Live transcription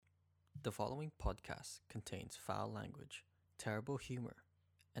The following podcast contains foul language, terrible humor,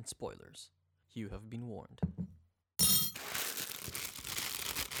 and spoilers. You have been warned.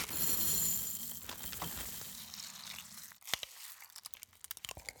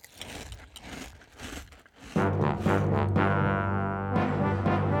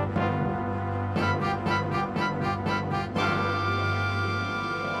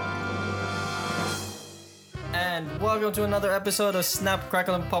 And welcome to another episode of Snap,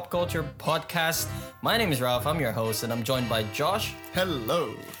 Crackle, and Pop Culture Podcast. My name is Ralph, I'm your host, and I'm joined by Josh.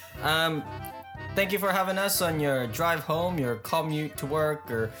 Hello. Thank you for having us on your drive home, your commute to work,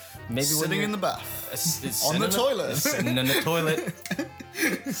 or maybe Sitting in the bath. On the toilet. Sitting on the toilet.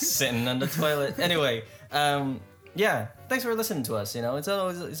 Sitting on the toilet. Anyway, yeah, thanks for listening to us. You know, it's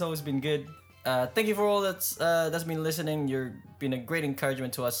always been good. Thank you for all that's been listening. You're been a great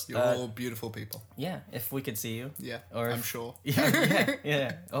encouragement to us. You're all beautiful people. Yeah, if we could see you. Yeah, Or I'm if- sure.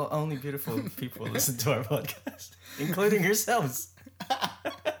 Yeah. Oh, only beautiful people listen to our podcast, including yourselves.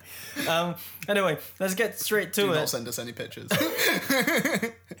 Anyway, let's get straight to Do it. not send us any pictures.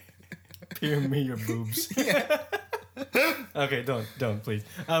 Peer me your boobs. Okay, don't please.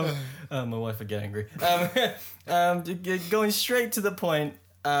 My wife would get angry. Going straight to the point.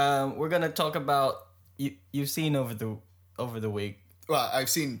 We're gonna talk about you've seen over the week. Well, I've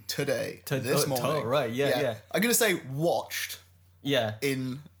seen today, this morning. Right, yeah. I'm going to say watched Yeah.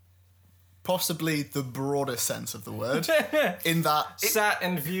 in possibly the broadest sense of the word. In that... Sat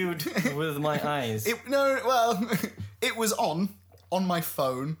and viewed with my eyes. It was on my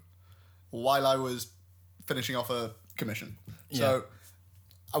phone while I was finishing off a commission. So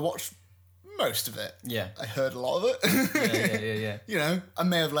I watched most of it. Yeah. I heard a lot of it. Yeah. You know, I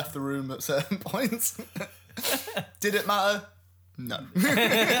may have left the room at certain points. Did it matter? No.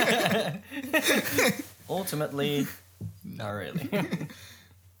 Ultimately, not really.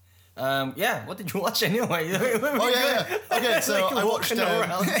 Yeah. What did you watch anyway? Oh yeah. Okay, so I watched.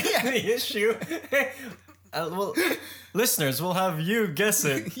 Around the issue. Well, listeners, we'll have you guess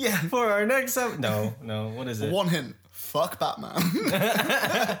it. Yeah. For our next No. What is it? One hint. Fuck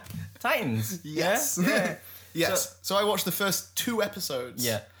Batman. Titans. Yes. Yeah. Yes. So I watched the first 2 episodes.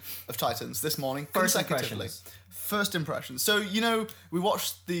 Yeah. Of Titans this morning First consecutively. impressions. First impressions. So you know we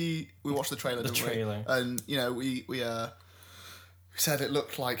watched the trailer. The trailer. And you know we said it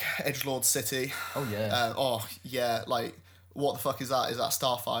looked like Edgelord City. Oh yeah. Like what the fuck is that? Is that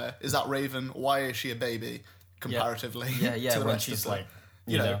Starfire? Is that Raven? Why is she a baby comparatively? Yeah. to the When rest she's of them? like,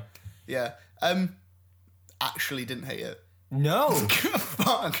 you know. Yeah. Actually didn't hate it. No.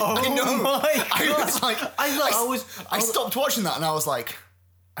 Fuck. Oh I know. my God. I was like, I I stopped watching that and I was like,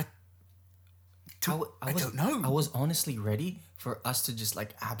 I was, don't know. I was honestly ready for us to just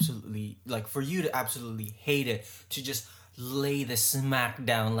for you to absolutely hate it, to just lay the smack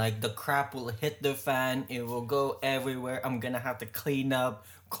down, like the crap will hit the fan, it will go everywhere, I'm gonna have to clean up,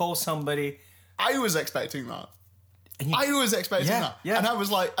 call somebody. I was expecting that. And I was expecting Yeah, that. yeah. And I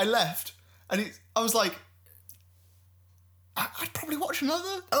was like, I left and I was like, I'd probably watch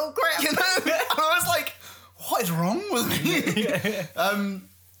another. Oh crap! You know? And I was like, what is wrong with me?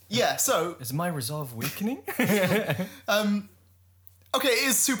 Yeah, so, Is my resolve weakening? okay, it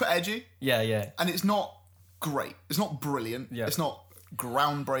is super edgy yeah. and it's not great. It's not brilliant. Yeah. It's not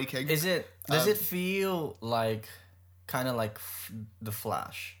groundbreaking. Does it feel like kind of like The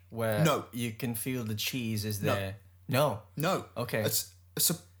Flash, where No. you can feel the cheese is there? No. No. Okay. It's a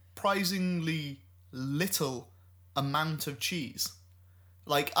surprisingly little amount of cheese.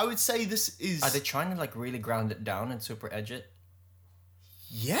 Like, I would say this is... Are they trying to like really ground it down and super edge it?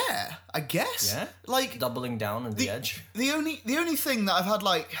 Yeah, I guess. Yeah? Like, Doubling down on the edge? the only thing that I've had,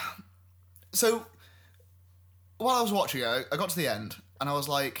 like... So, while I was watching it, I got to the end, and I was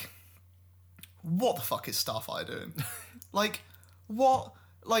like, what the fuck is Starfire doing? What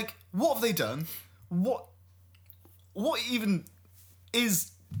have they done? What even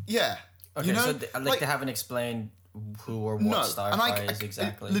is... Yeah. Okay, you know? so they haven't explained who or what No, Starfire and I is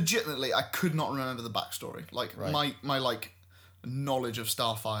exactly. legitimately, I could not remember the backstory. Like Right. my like knowledge of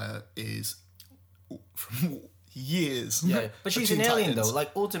Starfire is from years. Yeah, but she's of an Teen alien Titans. though.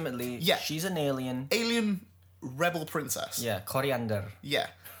 Like ultimately, Yeah. she's an alien. Alien rebel princess. Yeah, Coriander. Yeah.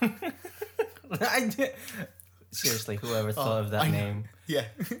 Seriously, whoever thought of that I know. name? Yeah.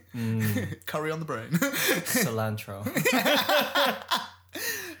 Curry on the brain. Cilantro.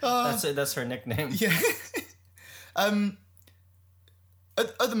 That's her nickname. Yeah. At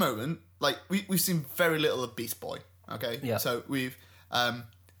the moment, like we've seen very little of Beast Boy. Okay. Yeah. So we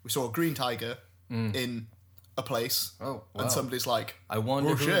saw a green tiger in a place. Oh, wow. And somebody's like, I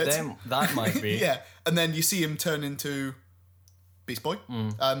wonder "Oh, who shit." that might be. Yeah. And then you see him turn into Beast Boy.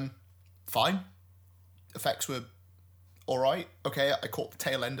 fine. Effects were all right. Okay, I caught the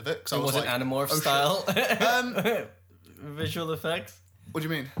tail end of it. Cause I Was was it like, Animorph oh, style? Visual effects? what do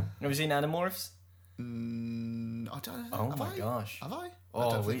you mean? Have you seen Animorphs? I don't know. Oh Have my I? gosh. Have I? I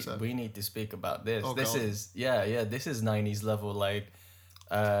Oh, don't think so. we need to speak about this. Oh, this God. is this is 90s level, like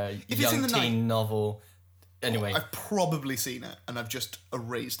If it's young in the teen novel. Anyway, I've probably seen it and I've just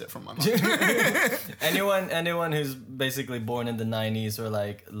erased it from my mind. anyone who's basically born in the 90s or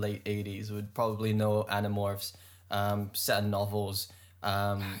like late 80s would probably know Animorphs, set in novels,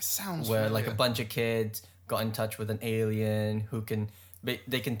 sounds where familiar. like a bunch of kids got in touch with an alien who can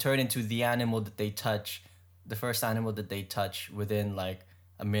they can turn into the animal that they touch, the first animal that they touch within like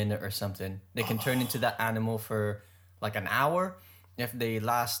a minute or something. They can turn into that animal for like an hour. If they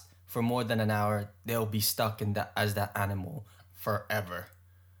last for more than an hour, they'll be stuck in that as that animal forever.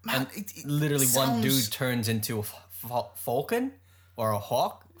 Man, And it literally one sounds- dude turns into a falcon or a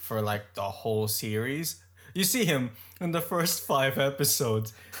hawk for like the whole series. You see him in the first 5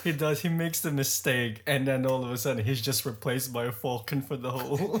 episodes. He makes the mistake, and then all of a sudden he's just replaced by a falcon for the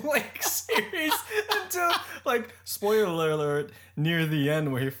whole like series until like spoiler alert near the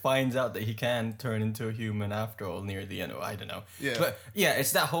end where he finds out that he can turn into a human after all near the end. Or I don't know. Yeah. But yeah,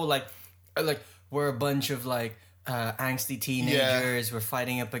 it's that whole like we're a bunch of like angsty teenagers. We're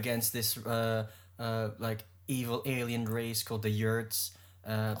fighting up against this like evil alien race called the Yurts.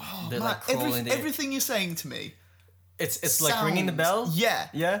 They're Man, like crawling. everything you're saying to me. It's like ringing the bell. Yeah.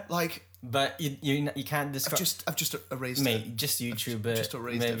 Yeah. Like But you can't describe. I've just erased it. Mate, just YouTube it. just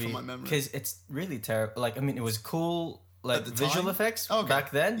erased it from my memory. Because it's really terrible. Like, I mean, it was cool, like, the visual time? effects Okay.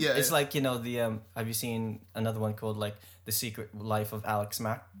 back then. Yeah, It's yeah. like, the, have you seen another one called, like, The Secret Life of Alex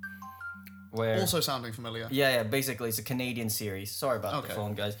Mack? Where... Also sounding familiar. Yeah, basically, it's a Canadian series. Sorry about Okay. the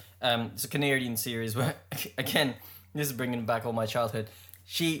phone, guys. It's a Canadian series where, again, this is bringing back all my childhood.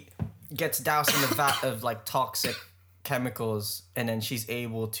 She gets doused in a vat of, like, toxic chemicals, and then she's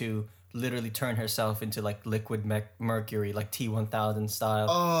able to literally turn herself into like liquid mercury, like T-1000 style.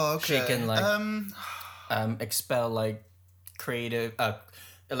 Oh, okay. She can like expel like creative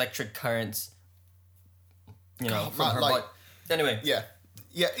electric currents, from man, her like- body. Anyway, Yeah.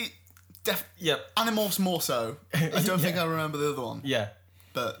 Yeah. yep, Animorphs more so. I don't think I remember the other one, yeah,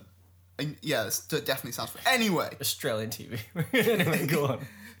 but yeah, it definitely sounds. Anyway, Australian TV. Anyway, go on.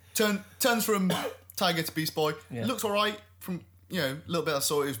 turns from tiger to beast boy. Yeah. Looks alright. From a little bit I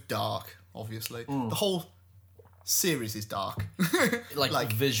saw, it was dark. Obviously, the whole series is dark.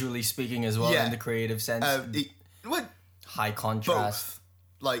 Like visually speaking as well, Yeah. in the creative sense, Well, high contrast. both.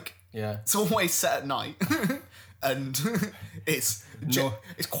 Like Yeah. it's always set at night, and it's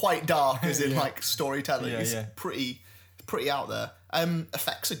it's quite dark, as in like storytelling. Yeah, It's yeah. pretty out there.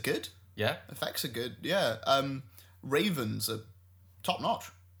 Effects are good. Yeah. Effects are good. Yeah. Ravens are top notch.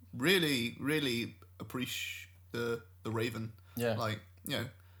 Really, really appreciate the Raven. Yeah. Like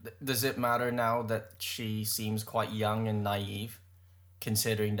Does it matter now that she seems quite young and naive,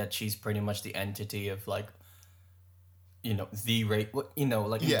 considering that she's pretty much the entity of like, the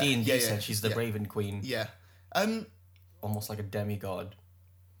like Yeah, in D&D yeah, sense, she's the yeah. Raven Queen, yeah. almost like a demigod.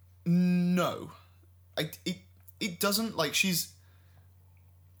 No, it doesn't, like, she's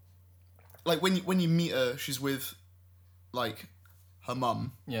like when you meet her, she's with like her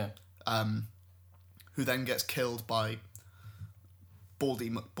mum, Yeah. who then gets killed by Baldy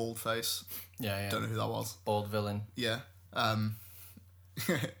McBaldface. Yeah. Don't know who that was. Bald villain. Yeah.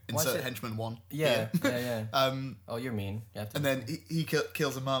 it- Insert henchman 1. Yeah. Yeah. Um, Oh, you're mean. You have to. and then he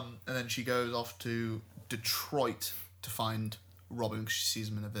kills her mum, and then she goes off to Detroit to find Robin because she sees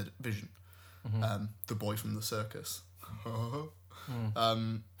him in a vision. Mm-hmm. The boy from the circus.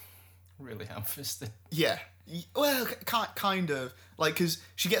 Really ham-fisted. Yeah. Well, kind of. Like, because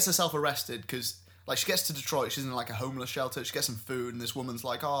she gets herself arrested because, like, she gets to Detroit, she's in, like, a homeless shelter, she gets some food, and this woman's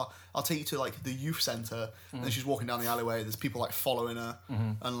like, oh, I'll take you to, like, the youth centre. And then she's walking down the alleyway, there's people, like, following her,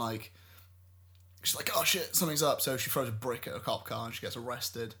 and, like, she's like, oh, shit, something's up. So she throws a brick at a cop car, and she gets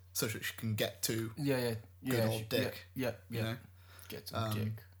arrested so she can get to, Yeah. Good old dick, Yeah. you know? Get some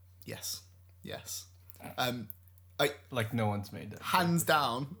dick. Yes. Like no one's made that. Hands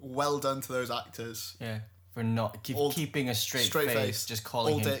down, well done to those actors. Yeah. For not keeping a straight face, face, just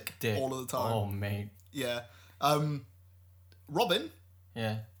calling all him dick, all of the time. Oh, mate. Yeah. Robin,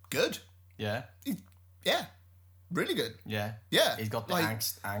 Yeah. good. Yeah. Yeah. Really good. Yeah. Yeah. He's got the like,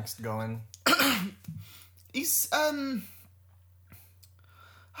 angst going. He's I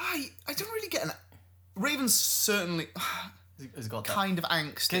don't really get an Raven's certainly He's got that. kind of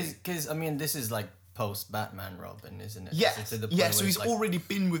angsty. Because I mean, this is like post Batman Robin, isn't it? Yeah. It's to the point Yeah, where so it's he's like, already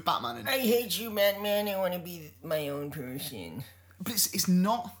been with Batman in it. I hate you, Batman. I want to be my own person. But it's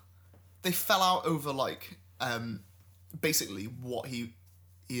not they fell out over like basically what he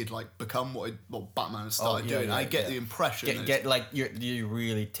had like become, what Batman had started doing. I get the impression get like you're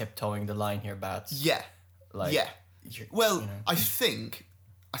really tiptoeing the line here, Bats. Yeah. Like, yeah. Well, I think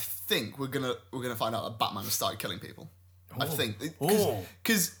we're gonna find out that Batman has started killing people. I think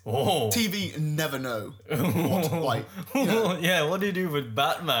because TV never know what, like, you know. Yeah, what do you do with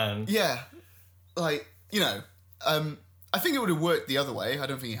Batman? Yeah, like, you know, I think it would have worked the other way. I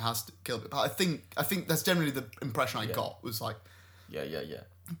don't think he has to kill it, but I think that's generally the impression I got, was like, yeah,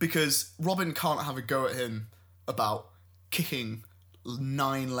 because Robin can't have a go at him about kicking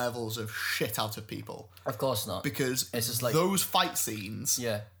 9 levels of shit out of people. Of course not. Because it's just like those fight scenes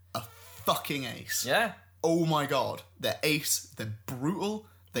are fucking ace. Yeah. Oh my god, they're ace. They're brutal.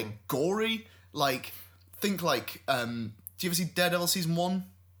 They're gory. Like, think like, do you ever see Daredevil season 1?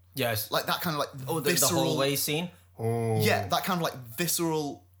 Yes. Like that kind of like the visceral hallway scene. Yeah, that kind of like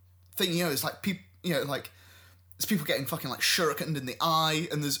visceral thing. You know, it's like people. You know, like there's people getting fucking like shurikened in the eye,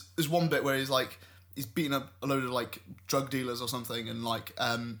 and there's one bit where he's beating up a load of like drug dealers or something, and like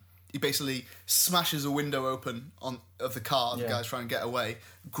he basically smashes a window open of the car. The guy's trying to get away,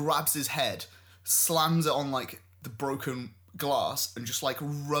 grabs his head, slams it on like the broken glass, and just like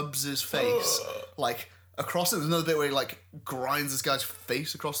rubs his face like across it. There's another bit where he like grinds this guy's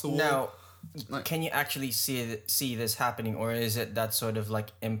face across the wall. Now, can you actually see this happening, or is it that sort of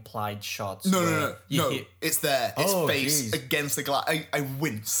like implied shots? No. It's there. His face against the glass. I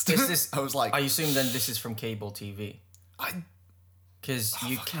winced. Is this, I was like, I assume then this is from cable TV. Because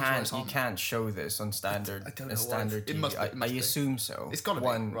you can't show this on standard. I don't know standard why. TV. It must be. I assume so. It's gotta be,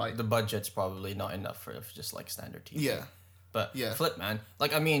 right. The budget's probably not enough for just like standard TV. Yeah. But flip, man.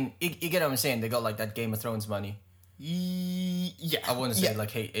 Like, I mean, you get what I'm saying. They got like that Game of Thrones money. Yeah. I wouldn't say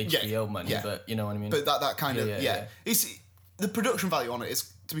like HBO money, but you know what I mean. But that kind of It's the production value on it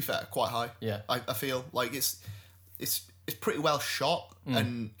is, to be fair, quite high. Yeah. I feel like it's pretty well shot,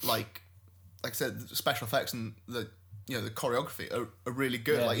 and like I said, the special effects and the the choreography are really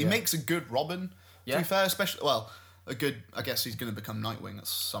good. He makes a good Robin. To be fair, especially a good. I guess he's going to become Nightwing at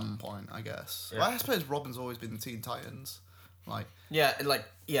some point. I guess. Yeah. Well, I suppose Robin's always been the Teen Titans.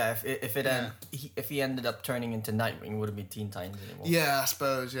 If he ended up turning into Nightwing, it wouldn't be Teen Titans anymore. Yeah, I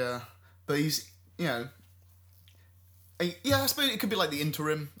suppose. Yeah, but he's I suppose it could be like the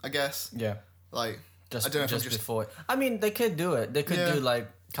interim. I guess. Yeah. Like just I don't know just if before. I mean, they could do it. They could do like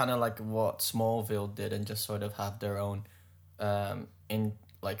kind of like what Smallville did, and just sort of have their own, in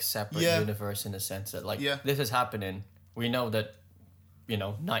like separate universe, in the sense that like this is happening. We know that,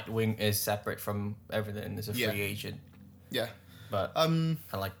 Nightwing is separate from everything. Is a free agent. Yeah. But kind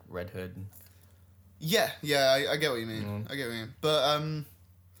of like Red Hood. Yeah, I get what you mean. I get what you mean.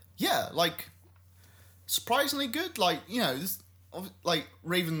 But like surprisingly good. Like, this, like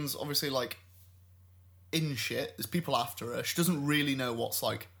Raven's obviously like in shit. There's people after her. She doesn't really know what's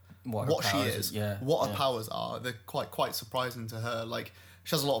like what she is. What her powers are. They're quite surprising to her. Like,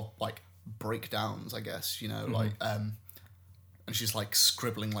 she has a lot of like breakdowns, I guess. Like and she's like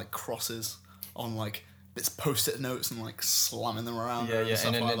scribbling like crosses on like bits of post-it notes and like slamming them around. And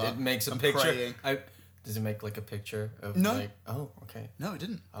then like it makes a picture. Does it make like a picture of like? Oh, okay. No, it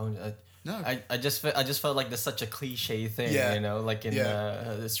didn't. Oh, no. I just felt like there's such a cliche thing, like in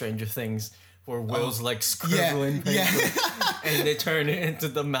the Stranger Things, where Will's like scribbling paper, and they turn it into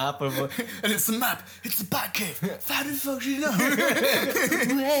the map of. And it's the map. It's the Batcave. How the fuck you know?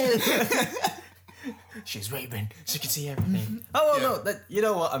 She's Raven. She can see everything. Oh well, no. You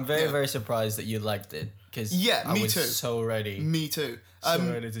know what? I'm very surprised that you liked it, because I was too. so ready. Me too.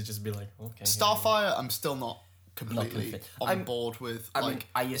 Ready to just be like, okay. Starfire, I'm still not completely on board with. I mean,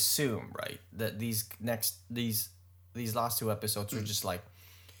 I assume, right, that these last 2 episodes were just like,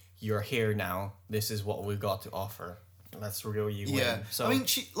 you're here now. This is what we've got to offer. Let's reel you in. So I mean,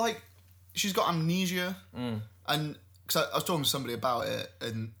 she's got amnesia, and because I was talking to somebody about it,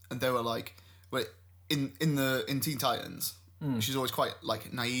 and they were like, well, in Teen Titans, she's always quite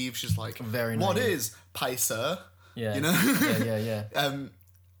like naive. She's like, very what naive. is Pacer? Yeah. Yeah. And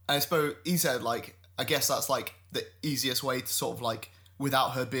I suppose he said, like, I guess that's like the easiest way to sort of like,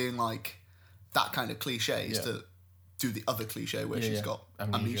 without her being like that kind of cliche, is to do the other cliche where she's got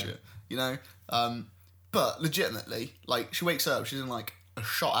amnesia. But legitimately, like, she wakes up, she's in like a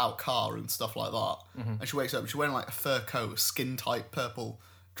shot out car and stuff like that, and she wakes up, she's wearing like a fur coat, skin tight purple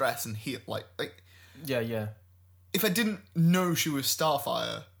dress, and like if I didn't know she was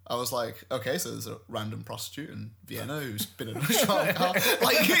Starfire, I was like, okay, so there's a random prostitute in Vienna who's been in a shot car.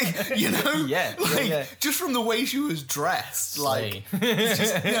 Like, just from the way she was dressed, like, it's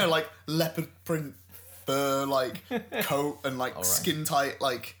just, like leopard print fur like coat and like skin tight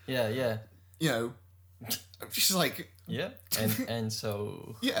like Yeah. you know. She's like Yeah. And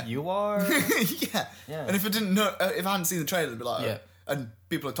so Yeah. you are. yeah. And if I didn't know, if I hadn't seen the trailer, I'd be like, Yeah. and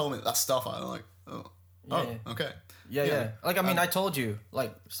people had told me that that's Starfire, I'm like, okay. Yeah. Like I mean, I told you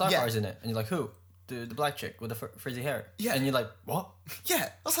like Starfire's in it, and you're like, who? The black chick with the frizzy hair. Yeah. And you're like, what? Yeah.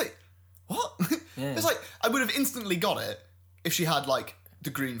 I was like, what? Yeah. It's like I would have instantly got it if she had like the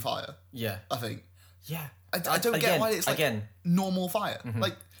green fire. Yeah. I think. Yeah. I don't get why it's like normal fire.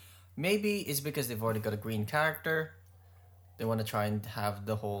 Like maybe it's because they've already got a green character. They want to try and have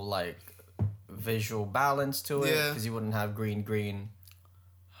the whole like visual balance to it, because you wouldn't have green,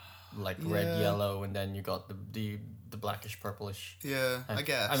 like red, yellow, and then you got the blackish, purplish. Yeah, I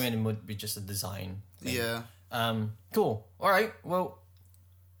guess. I mean, it would be just a design thing. Yeah. Cool. All right. Well,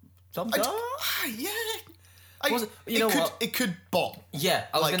 thumbs up. Yeah. You know what? It could bomb. Yeah,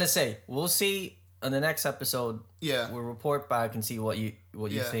 I was gonna say we'll see on the next episode. Yeah. We'll report back and see what you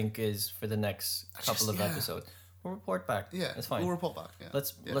think is for the next couple of episodes. We'll report back. Yeah, that's fine. We'll report back. Yeah.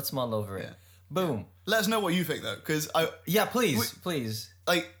 Let's mull over it. Yeah. Boom. Let us know what you think though, because please.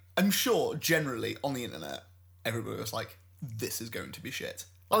 Like, I'm sure generally on the internet, everybody was like, "This is going to be shit."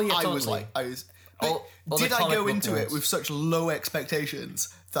 Oh yeah, I totally. was like, All did the I comic go book into it nerds. with such low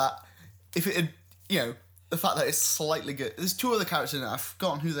expectations that if it had, the fact that it's slightly good. There's two other characters in it. I've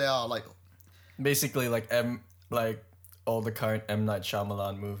forgotten who they are. Like, basically like all the current M. Night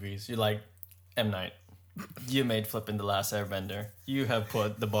Shyamalan movies. You're like, M. Night, you made flipping The Last Airbender. You have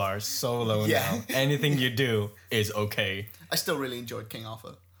put the bar so low now. Anything you do is okay. I still really enjoyed King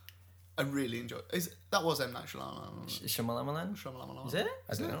Arthur. I really enjoyed. That was M. Night Shyamalan? Shyamalan? Is it?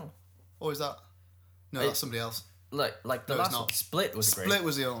 I don't know. Or is that? No, that's somebody else. Like the No, it's last not. one. Split was great. Split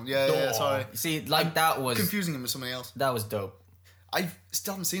was the other one. Yeah, sorry. See, like that was Confusing him with somebody else. that was dope. I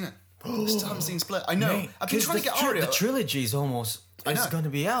still haven't seen it. Still haven't seen Split. I know. Mate, I've been trying to get Aria. The trilogy is almost know. going to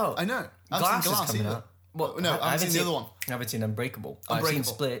be out. I know. I haven't Glass seen is Glass coming either. out. Well, No, I haven't seen the other one. I haven't seen Unbreakable. I've seen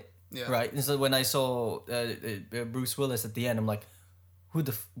Unbreakable. Split. Yeah. Right. And so when I saw Bruce Willis at the end, I'm like,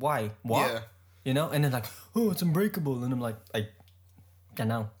 why? What? Yeah. And then like, oh, it's Unbreakable, and I'm like, I don't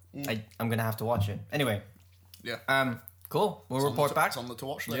know. I'm gonna have to watch it anyway. Yeah. Cool. We'll report back. It's on the to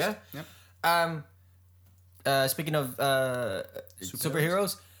watch list. Yeah. Speaking of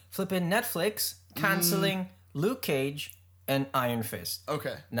superheroes, flipping Netflix canceling Luke Cage and Iron Fist.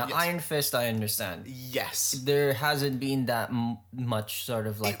 Okay. Now, yes. Iron Fist, I understand. Yes. There hasn't been that much sort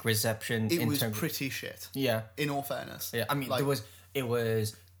of like reception. It in was terms pretty shit. Yeah. In all fairness. Yeah. I mean, it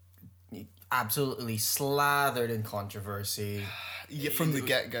was absolutely slathered in controversy. Yeah, from the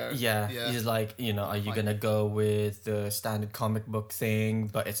get-go. Yeah. He's like, are you going to go with the standard comic book thing,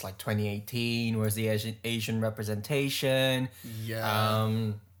 but it's like 2018, where's the Asian representation? Yeah.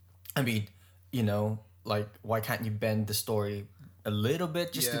 I mean, like, why can't you bend the story a little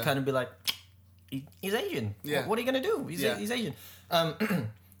bit just to kind of be like, he's Asian. Yeah. What are you going to do? He's Asian.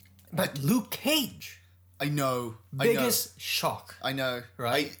 But Luke Cage. I know. Biggest shock. I know.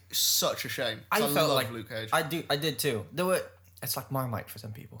 Right? Such a shame. I felt love like Luke Cage. I did too. It's like Marmite for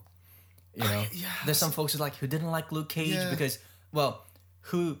some people. There's some folks who didn't like Luke Cage because,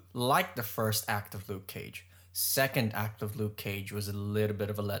 who liked the first act of Luke Cage. Second act of Luke Cage was a little bit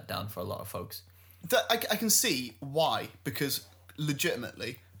of a letdown for a lot of folks. I can see why, because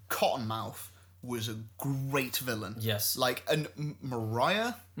legitimately, Cottonmouth was a great villain. Yes. Like, and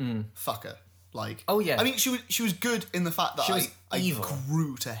Mariah, fuck her. Like, oh yeah. I mean, she was good in the fact that She was evil. I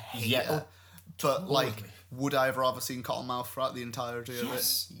grew to hate her. But like, would I have rather seen Cottonmouth throughout the entirety of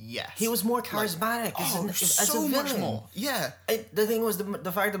it? Yes. He was more charismatic as a villain. Much more. Yeah. The thing was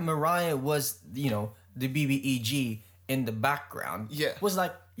the fact that Mariah was, the BBEG in the background. Yeah. Was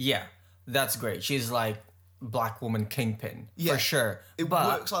like, that's great. She's like black woman kingpin for sure. It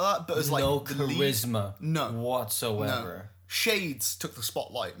works like that, but it's like no the charisma, no whatsoever. No. Shades took the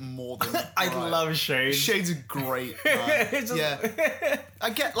spotlight more than I love Shades. Shades are great, man. I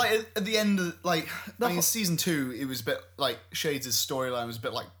get like at the end of season 2, it was a bit like Shades' storyline was a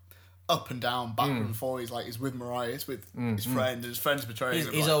bit like up and down, back and forth. He's with Mariah, he's with his friend, and his friend's betraying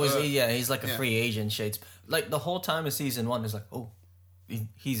him. He's always he's like a free agent. Shades, like the whole time of season 1 is like,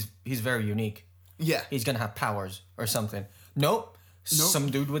 he's very unique. Yeah, he's gonna have powers or something. Nope.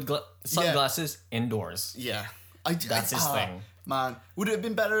 Some dude with sunglasses indoors. Yeah. That's his thing. Man, would it have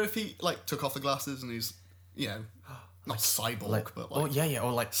been better if he took off the glasses and he's, not cyborg, but or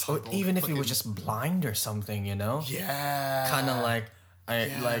even if he was just blind or something, Yeah. Kind of like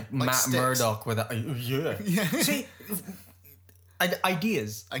Matt Styx. Murdock with a. Yeah. Yeah. See,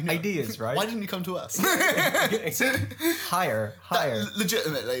 Ideas. I know. Ideas, right? Why didn't you come to us? Higher.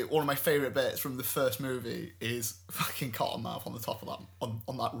 Legitimately, one of my favourite bits from the first movie is fucking Cottonmouth on the top of that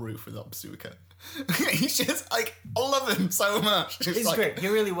on that roof with that bazooka. He's just like, I love him so much. He's like, great. He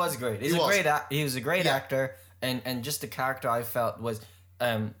really was great. He was a great Yeah. actor, and just the character I felt was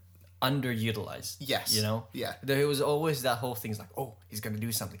underutilized. Yes. You know? Yeah. There was always that whole thing, like, oh, he's gonna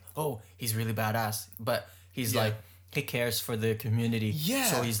do something. Oh, he's really badass. But he's Yeah. like, he cares for the community. Yeah.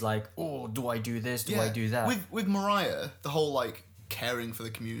 So he's like, oh, do I do this? Do I do that? With Mariah, the whole like caring for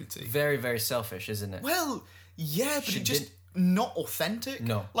the community. Very, very selfish, isn't it? Well, yeah, but She it just did- not authentic.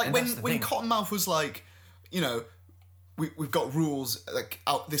 No. Like And when that's the when thing. Cottonmouth was like, you know, we've got rules, like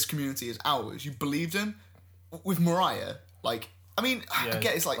this community is ours. You believed him. With Mariah, like, I mean, I Yeah,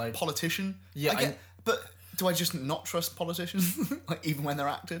 get it's like, like- politician. Yeah, I get, but do I just not trust politicians? Like even when they're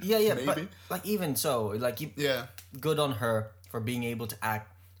acted? Yeah, maybe. but like even so, like Yeah. good on her for being able to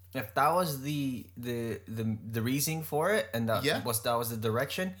act. If that was the reasoning for it, and that Yeah. was the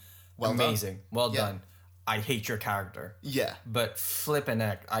direction, Well done. amazing, well Yeah. done. I hate your character, Yeah. but flippin'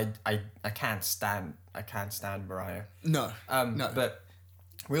 heck, I can't stand Mariah. No. No. But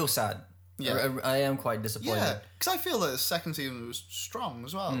real sad. Yeah. I am quite disappointed. Yeah, because I feel that the second season was strong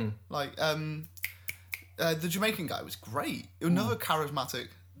as well. Hmm. Like, the Jamaican guy was great. Hmm. Another charismatic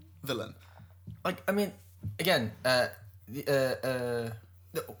villain. Like I mean, again,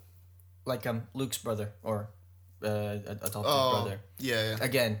 Luke's brother or adopted brother. Yeah, yeah.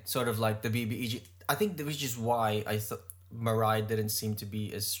 Again, sort of like the BBEG. I think that was just why I thought Mariah didn't seem to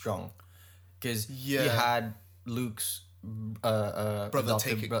be as strong, because Yeah. you had Luke's Brother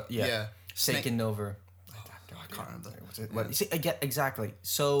adopted taking, yeah, taking over. I can't remember. What you see? I get exactly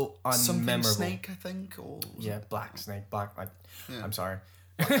so Something unmemorable. Snake, I think, or was Yeah, Black Snake. I'm sorry.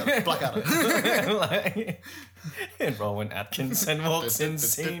 it Blackadder. Like, and Rowan Atkinson walks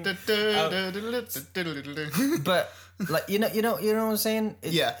insane. But like you know what I'm saying?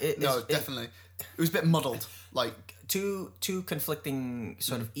 Yeah, definitely. It was a bit muddled. Like, Two conflicting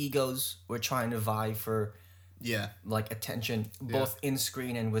sort of egos were trying to vie for yeah, like attention, both in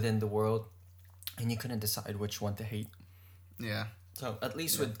screen and within the world, and you couldn't decide which one to hate. yeah, So at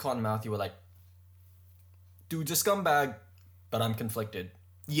least with Cottonmouth, you were like, dude's a scumbag, but I'm conflicted.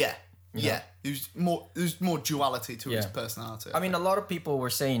 yeah, yeah. There's more duality to his Yeah. personality. I mean, a lot of people were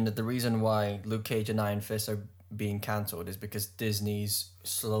saying that the reason why Luke Cage and Iron Fist are being cancelled is because Disney's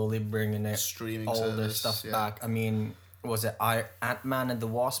slowly bringing it Streaming all their service, stuff yeah. back. I mean, was it Ant-Man and the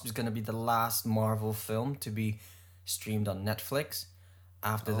Wasp is going to be the last Marvel film to be streamed on Netflix?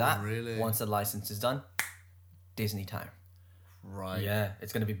 After that, really? once the license is done, Disney time. right. Yeah,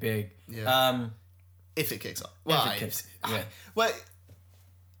 it's going to be big. Yeah. If it kicks off. Well, it kicks- yeah. Well,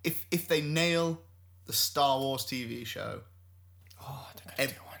 if they nail the Star Wars TV show, Oh, they're going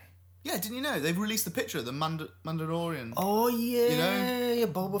to do one. yeah, didn't you know they've released the picture of the Mandalorian? Oh, yeah. You know? Yeah,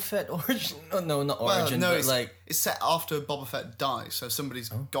 Boba Fett origin. Oh, no, not Well, origin, no, but it's like... it's set after Boba Fett dies, so somebody's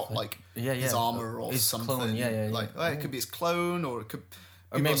got like Yeah, his yeah. armor or His something. clone, yeah. Like, well, it could be his clone, or it could.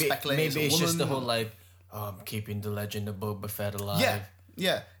 Or people are maybe speculating it's a just the woman, whole or- like, keeping the legend of Boba Fett alive.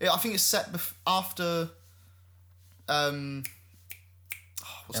 Yeah. I think it's set after.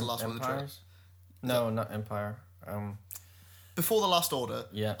 What's the last one? The trailer? Empires? No, not Empire. Before the Last Order.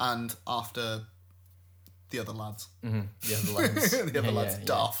 Yeah. And after the other lads. The other lads. The other lads,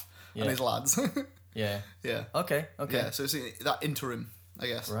 Darth Yeah. and his lads. Yeah. yeah. Okay. Yeah. So it's that interim, I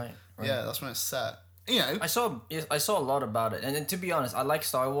guess. Right. Yeah, that's when it's set. You know. I saw a lot about it, and then, to be honest, I like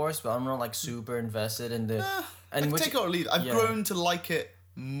Star Wars, but I'm not like super invested in the. I can take it or leave it. I've yeah. grown to like it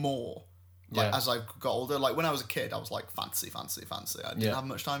more. Like Yeah. as I've got older. Like when I was a kid, I was like fantasy. I didn't Yeah. have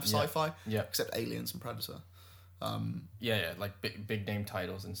much time for Yeah. sci-fi. Yeah. Except Aliens and Predator. Yeah, like big name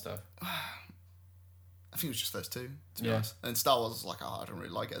titles and stuff. I think it was just those two, to be Yeah. honest. And Star Wars was like, oh, I don't really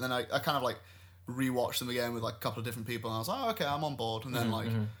like it. And then I kind of like rewatched them again with like a couple of different people, and I was like, oh, okay, I'm on board. And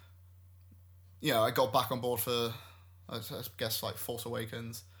then you know, I got back on board for, I guess, like Force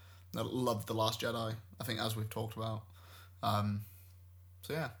Awakens. And I loved The Last Jedi, I think, as we've talked about.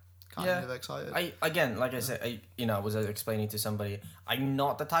 So yeah, kind of excited. Like I said, I was explaining to somebody, I'm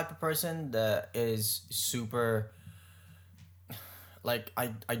not the type of person that is super. Like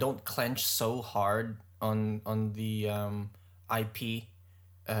I don't clench so hard on the IP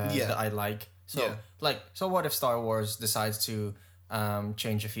that I like. So Yeah. so what if Star Wars decides to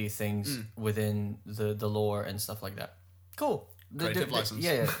change a few things within the lore and stuff like that? Cool. Creative license.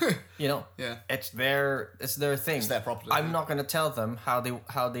 Yeah. You know. Yeah. It's their thing. It's their property, I'm yeah. not gonna tell them how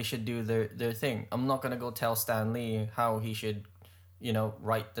they should do their thing. I'm not gonna go tell Stan Lee how he should,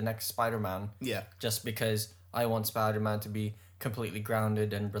 write the next Spider-Man. Yeah. Just because I want Spider-Man to be completely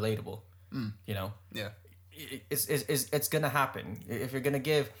grounded and relatable. You know, Yeah. it's gonna happen. If you're gonna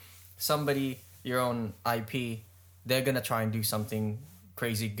give somebody your own IP, they're gonna try and do something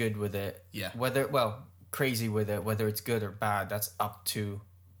crazy good with it. Yeah. Crazy with it, whether it's good or bad, that's up to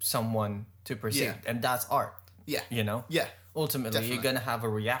someone to perceive, Yeah. and that's art. Yeah. You know. Yeah. Ultimately, Definitely. you're gonna have a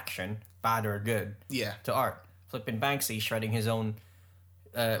reaction, bad or good, Yeah. to art. Flipping Banksy shredding his own,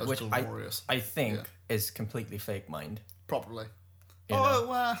 which glorious. I think is completely fake mind. Probably. You know? Oh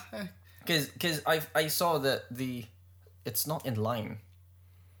well. Because I saw that it's not in line.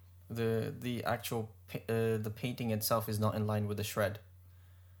 The actual the painting itself is not in line with the shred.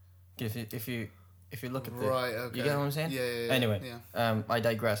 If you look at the Right. Okay. you get what I'm saying? Yeah. Anyway, Yeah. I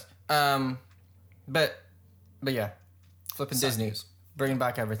digress. But yeah, flipping Sad Disney, news. bringing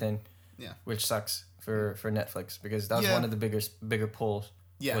back everything. Yeah. Which sucks for Netflix, because that's Yeah. one of the bigger pulls.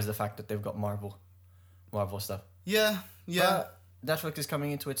 Yeah. Was the fact that they've got Marvel stuff. Yeah. Yeah. But Netflix is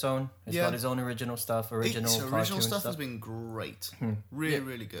coming into its own. It's Yeah. got its own original stuff, original Its cartoon original stuff stuff. has been great. Really, Yeah.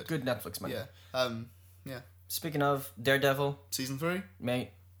 really good. Good Netflix, man. Yeah. Yeah. Speaking of Daredevil, Season 3,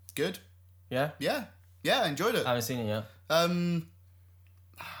 mate, good. yeah, Yeah. Yeah, I enjoyed it. I haven't seen it yet.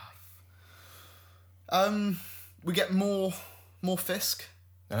 We get more Fisk.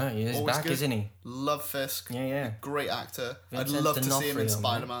 Oh, he's Always back, good. isn't he? Love Fisk. Yeah, yeah. Great actor. Vincent I'd love to see him in D'Onofrio,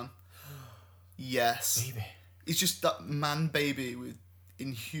 Spider-Man. Yes. Baby. He's just that man baby with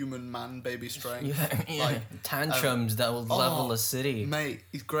inhuman man baby strength. Yeah, yeah. Like, Tantrums that will level a city. Mate,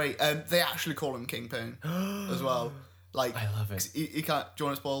 he's great. They actually call him Kingpin as well. Like, I love it. 'cause he can't. Do you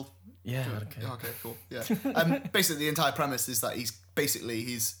want to spoil? Yeah, okay. Okay, cool. Yeah. Basically, the entire premise is that he's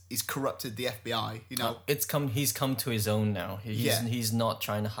corrupted the FBI. You know. He's come to his own now. Yeah. He's not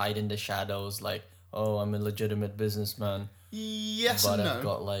trying to hide in the shadows like, oh, I'm a legitimate businessman, Yes but and no. I've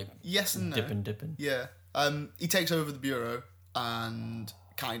got like Yes and no. dipping. Yeah. He takes over the bureau and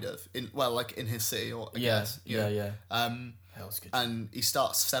kind of in his city, or I guess. Yeah. Hell's Kitchen. And he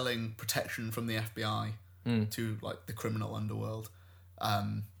starts selling protection from the FBI to like the criminal underworld.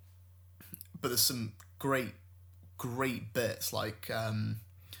 But there's some great bits, like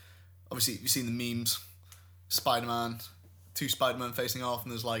obviously you've seen the memes, two Spider-Man facing off,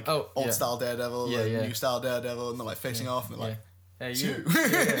 and there's like old style Daredevil and new style Daredevil, and they're like facing off, and they're like, hey, two.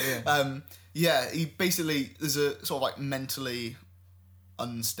 yeah. He basically, there's a sort of like mentally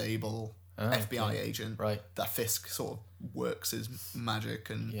unstable FBI agent, right, that Fisk sort of works his magic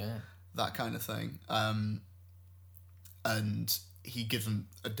and that kind of thing. And he gives him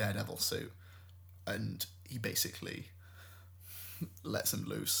a Daredevil suit, and he basically lets him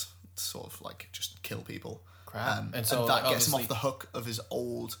loose to sort of like just kill people. Crap. And so that like, gets him off the hook of his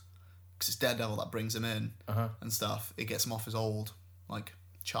old, because it's Daredevil that brings him in and stuff. It gets him off his old like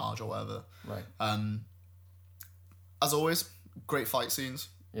charge or whatever. Right. As always, great fight scenes.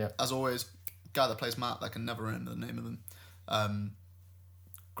 Yeah. As always, guy that plays Matt, I can never remember the name of him.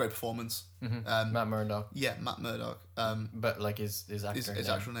 Great performance. Matt Murdock. Yeah, Matt Murdock. But like his actor His name.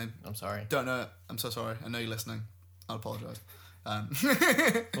 actual name. I'm sorry. Don't know it. I'm so sorry. I know you're listening. I'll apologise.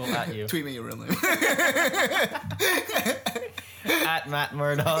 We'll at you. Tweet me your real name. At Matt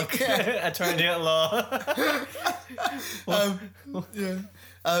Murdock. Attorney at law.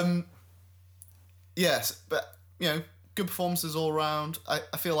 Yes, but good performances all around. I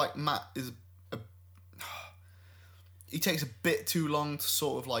feel like Matt is he takes a bit too long to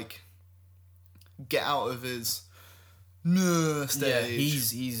sort of like get out of his stage. Yeah,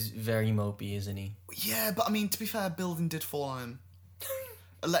 he's very mopey, isn't he? Yeah, but I mean, to be fair, building did fall on him.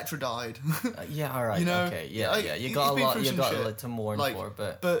 Electra died. Yeah, all right. You know, okay, yeah, like, yeah. You he's got a been lot. through You some got shit. a lot to mourn Like, for,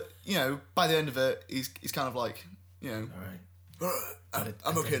 but by the end of it, he's kind of like, all right.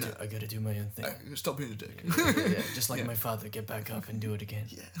 I'm okay now. I gotta do my own thing. Stop being a dick. Yeah, just like my father, get back up and do it again.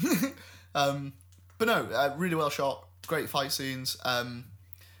 But no, really well shot. Great fight scenes.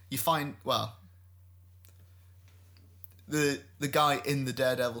 You find, well, the guy in the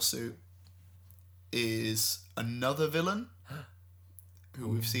Daredevil suit is another villain who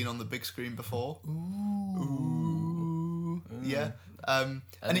we've seen on the big screen before. Ooh. Yeah. And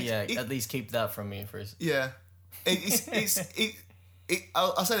at least keep that from me first. yeah.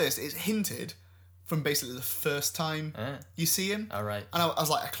 I'll say this, it's hinted from basically the first time you see him. All right. And I was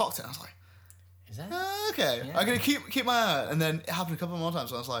like, I clocked it, and I was like, Is that? okay, Yeah. I'm gonna keep my eye out. And then it happened a couple more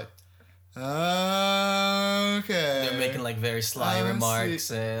times, and I was like, okay. They're making like very sly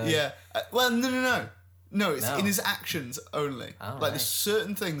remarks. Yeah. Well, no, it's No. in his actions only. Oh, like right. there's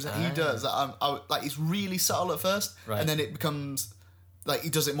certain things that he does that like it's really subtle at first, Right. and then it becomes like he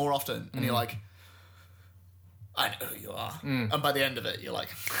does it more often, and you're like, I know who you are. And by the end of it, you're like,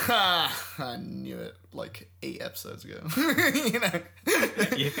 ha, I knew it like 8 episodes ago. You know?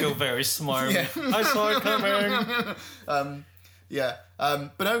 You feel very smart. Yeah. I saw it coming. Yeah.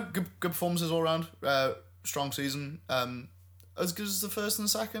 But no, good performances all around. Strong season. As good as the first and the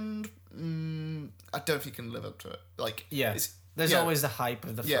second. I don't think you can live up to it. Like, Yeah. There's always the hype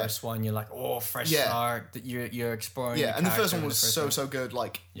of the first one. You're like, oh, fresh start. That you're exploring. Yeah, the and the first character one in was so good.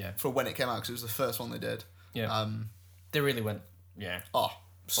 Like, for when it came out, because it was the first one they did. Yeah. They really went. Yeah. Oh,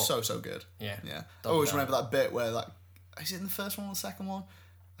 so good. Yeah. Yeah. I always remember that bit where, like, is it in the first one or the second one?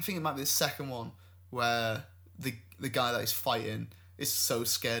 I think it might be the second one where the guy that he's fighting is so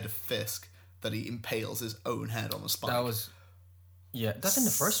scared of Fisk that he impales his own head on the spike. That was. Yeah, that's in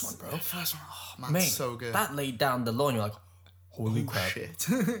the first one, bro. The first one, oh man, Mate, so good. That laid down the law, and you're like, holy crap. Shit.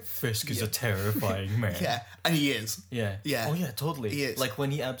 Fisk is a terrifying man. Yeah, and he is. Yeah. Yeah. Oh yeah, totally. He is. Like when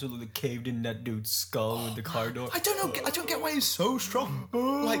he absolutely caved in that dude's skull with the car door. I don't get why he's so strong.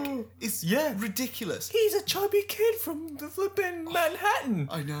 Like, it's ridiculous. He's a chubby kid from the flipping Manhattan.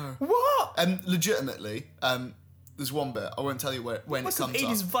 I know. What? And legitimately, there's one bit, I won't tell you when it Must have comes ate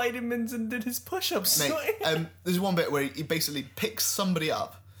his up. vitamins and did his push-ups. Mate, there's one bit where he basically picks somebody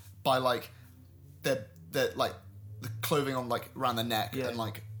up by like their like the clothing on like around the neck and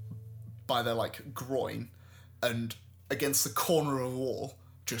like by their like groin, and against the corner of a wall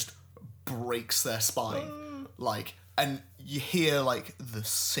just breaks their spine. Like, and you hear like the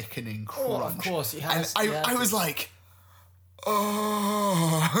sickening crunch. Oh, of course, he has. And I was like,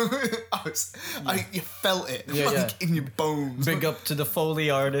 oh, you felt it in your bones. Big up to the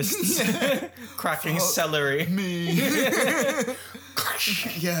Foley artists. Cracking celery. Me.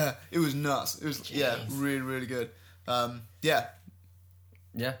 Yeah, it was nuts. It was really, really good. Yeah.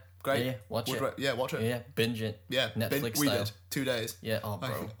 Yeah. Great. Yeah, watch it. Watch it. Yeah, binge it. Yeah, Netflix we style. did 2 days. Yeah, oh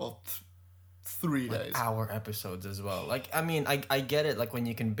bro. Well, 3 days. Hour episodes as well. Like, I mean, I get it, like when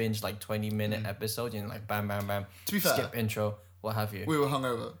you can binge like 20-minute episodes and like bam, bam, bam. To be fair, skip intro, what have you. We were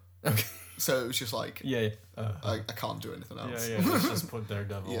hungover. Okay. So it was just like, I can't do anything else. Yeah, let's just put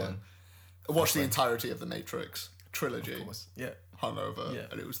Daredevil on. I watched the entirety of the Matrix trilogy. Of course. Yeah.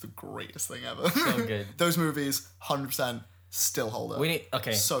 Hungover, and it was the greatest thing ever. So good. Those movies, 100% still hold up. We need,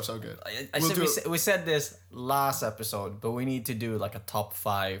 okay. So good. We said this last episode, but we need to do like a top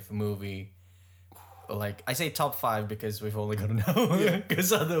 5 movie. Like, I say top 5 because we've only got to know.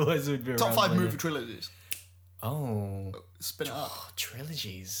 Because otherwise we'd be top 5 later. movie trilogies. Oh. Spin it up.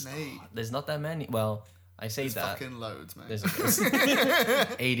 Trilogies. Mate. There's not that many. Well, I say There's that. fucking loads, mate. There's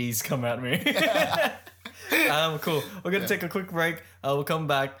 80s come at me. Cool. We're gonna take a quick break. We'll come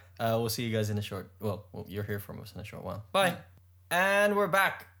back. We'll see you guys in a short. Well, you'll hear from us in a short while. Bye. And we're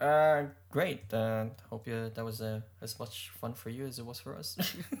back. Great. Hope that was as much fun for you as it was for us.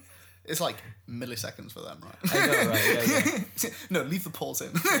 It's like milliseconds for them, right? I know, right? Yeah. No, leave the pause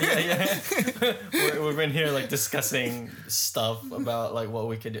in. Yeah. We've been here like discussing stuff about like what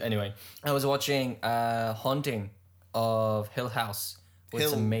we could do. Anyway, I was watching Haunting of Hill House with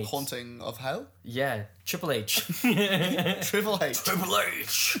some mates. Haunting of Hell? Yeah, Triple H. Triple H. Triple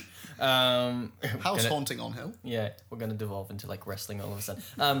H. House Haunting on Hill? Yeah, we're gonna devolve into like wrestling all of a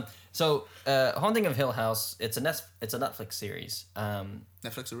sudden. So Haunting of Hill House, it's a Netflix series.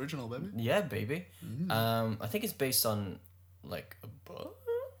 Netflix original, baby. Yeah, baby. I think it's based on like a book.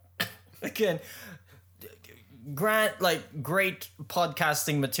 Again, great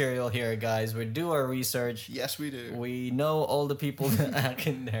podcasting material here, guys. We do our research. Yes, we do. We know all the people that act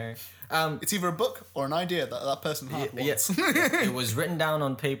in there. It's either a book or an idea that person had once. It was written down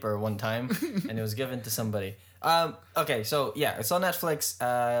on paper one time, and it was given to somebody. Okay, so yeah, it's on Netflix.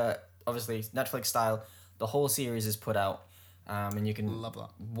 Obviously, Netflix style. The whole series is put out, and you can Love that.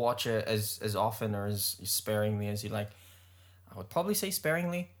 watch it as often or as sparingly as you like. I would probably say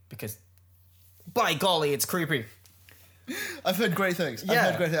sparingly because, by golly, it's creepy. I've heard great things.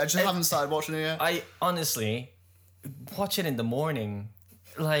 Yeah. I just haven't started watching it yet. I honestly watch it in the morning,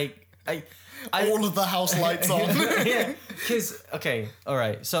 like I All of the house lights on. yeah, because okay, all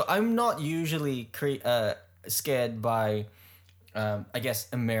right. So I'm not usually scared by, I guess,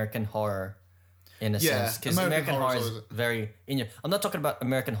 American horror, in a sense, because American horror is very in your. I'm not talking about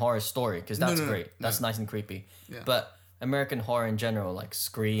American Horror Story because that's great. That's nice and creepy. Yeah. But American horror in general, like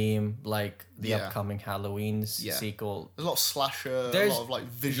Scream, like the upcoming Halloween sequel. There's a lot of slasher, There's- a lot of like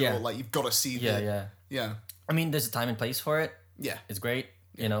visual, like you've got to see Yeah. I mean, there's a time and place for it. Yeah. It's great.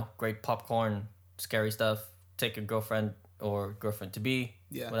 You know, great popcorn, scary stuff. Take a girlfriend or girlfriend to be,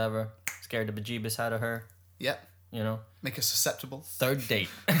 whatever. Scare the bejeebus out of her. Yep. You know, Make her susceptible. third date,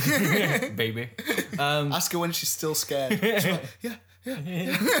 baby. Ask her when she's still scared. She's like, yeah,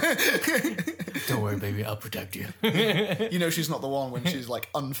 Don't worry, baby, I'll protect you. You know she's not the one when she's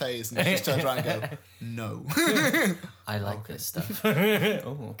like unfazed and she just turns around and go, no. I like this stuff.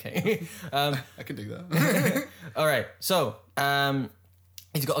 Oh, okay. I can do that. All right. So,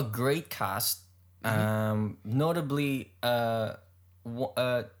 he's got a great cast. Notably, the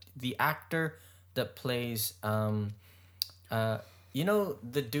actor that plays, you know,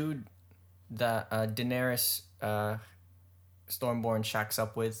 the dude that Daenerys Stormborn shacks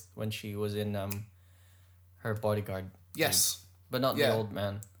up with when she was in her bodyguard. Yes. But not the old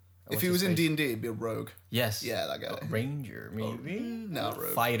man. If he was in D&D, it'd be a rogue. Yes. Yeah, that guy. Ranger, maybe? No,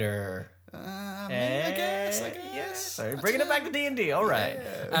 rogue. Fighter. Maybe, I guess. Yes. Sorry, bringing it back to D&D. All right.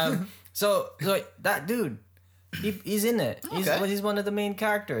 Yeah. So that dude, he's in it. He's one of the main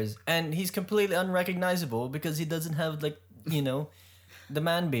characters. And he's completely unrecognizable because he doesn't have, like, you know, the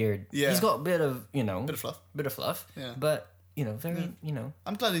man beard. Yeah. He's got a bit of, you know. Bit of fluff. Yeah. But, you know, very, you know.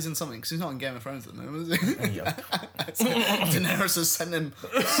 I'm glad he's in something because he's not in Game of Thrones at the moment, is he? Daenerys has sent him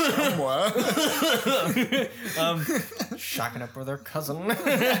somewhere. Shacking up with her cousin.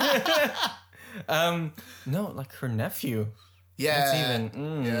 No, like her nephew. Yeah. That's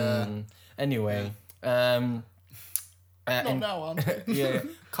even. Yeah. Anyway. Not now, aren't we? Yeah.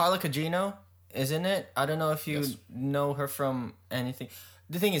 Carla Cugino is in it. I don't know if you know her from anything.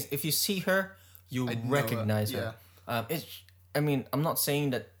 The thing is, if you see her, you recognize her. I mean, I'm not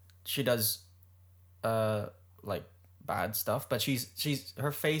saying that she does, like, bad stuff, but she's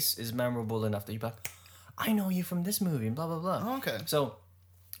her face is memorable enough that you're like, I know you from this movie, and blah blah blah. Oh, okay. So,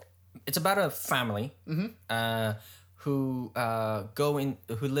 it's about a family, who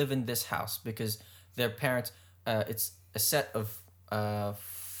who live in this house because their parents. It's a set of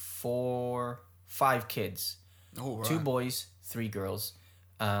 5 kids, 2 boys, 3 girls,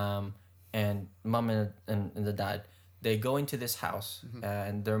 and mom and the dad. They go into this house,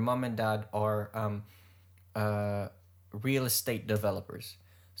 and their mom and dad are real estate developers.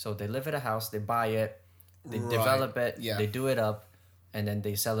 So they live at a house, they buy it, they develop it, they do it up, and then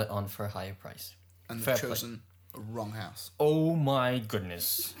they sell it on for a higher price. And they've chosen a wrong house. Oh my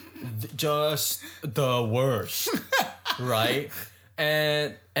goodness. Just the worst. Right?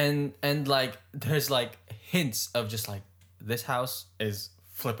 And like there's like hints of just like this house is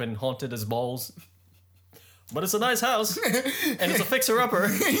flipping haunted as balls. But it's a nice house, and it's a fixer-upper.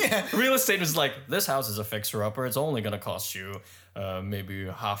 Yeah. Real estate is like, this house is a fixer-upper. It's only going to cost you maybe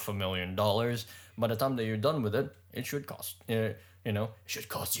 $500,000. By the time that you're done with it, it should cost, you know, it should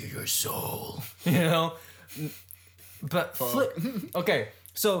cost you your soul, you know? But, okay,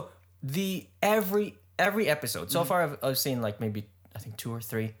 so every episode, so far I've seen like maybe, I think 2 or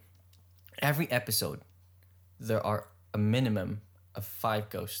 3. Every episode, there are a minimum of 5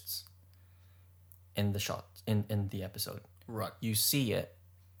 ghosts in the shot. In the episode. Right. You see it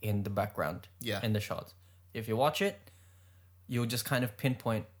in the background. Yeah. In the shots. If you watch it, you'll just kind of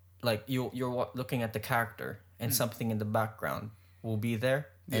pinpoint, like you're looking at the character and something in the background will be there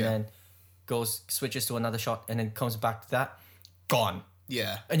and then switches to another shot and then comes back to that, gone.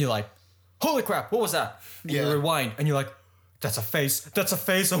 Yeah. And you're like, holy crap, what was that? And you rewind and you're like, that's a face,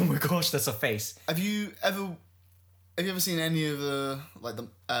 oh my gosh, that's a face. Have you ever seen any of the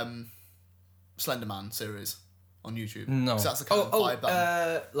Slender Man series on YouTube? No. That's the kind of vibe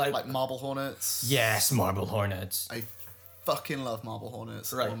that like Marble Hornets. Yes, Marble Hornets. I fucking love Marble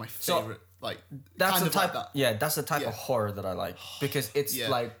Hornets. Right. One of my favorite. That's kind the of type. like that. Yeah, that's the type of horror that I like because it's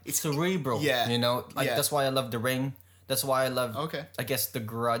like it's cerebral. Yeah. You know, like that's why I love The Ring. That's why I love. Okay. I guess The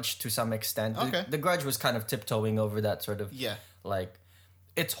Grudge to some extent. Okay. The Grudge was kind of tiptoeing over that sort of. Yeah. Like,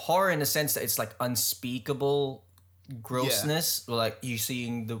 it's horror in the sense that it's like unspeakable grossness, like you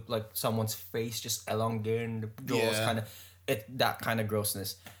seeing the like someone's face just elongating, the jaws kind of that kind of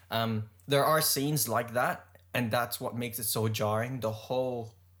grossness. There are scenes like that, and that's what makes it so jarring. The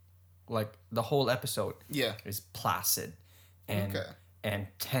whole episode is placid and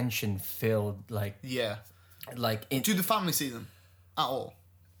tension filled. Like do the family see them at all?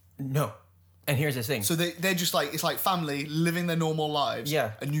 No. And here's the thing. So they're just like, it's like family living their normal lives.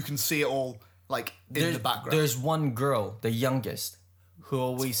 Yeah. And you can see it all like in the background. There's one girl, the youngest, who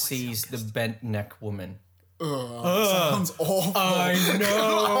always sees the bent neck woman. Sounds awful. I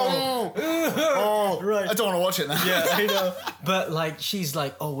know. Right. I don't want to watch it now. Yeah, I know. But like she's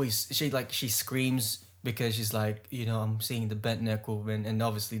like always she screams because she's like, you know, I'm seeing the bent neck woman, and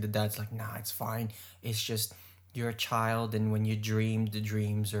obviously the dad's like, nah, it's fine. It's just you're a child, and when you dream, the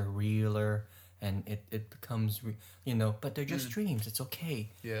dreams are realer, and it becomes, you know, but they're just dreams. It's okay.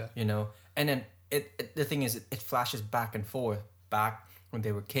 Yeah. You know, and then the thing is, it flashes back and forth, back when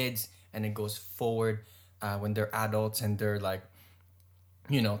they were kids, and it goes forward when they're adults and they're like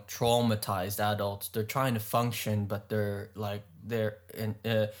traumatized adults. They're trying to function, but they're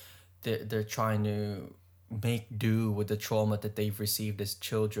trying to make do with the trauma that they've received as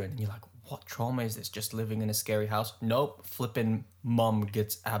children. And you're like, what trauma is this? Just living in a scary house? Nope. Flippin' mom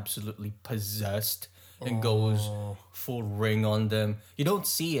gets absolutely possessed and goes full ring on them. You don't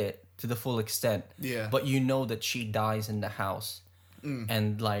see it to the full extent. Yeah. But you know that she dies in the house.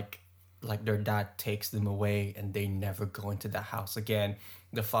 And like their dad takes them away and they never go into the house again.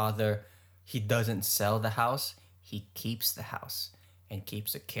 The father, he doesn't sell the house. He keeps the house and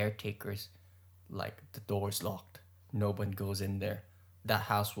keeps the caretakers, like, the door's locked. No one goes in there. That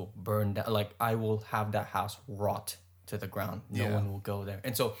house will burn down. Like, I will have that house rot to the ground. No one will go there.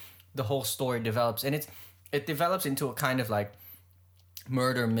 And so the whole story develops, and it develops into a kind of like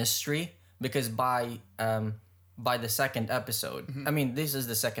murder mystery, because by the second episode, I mean, this is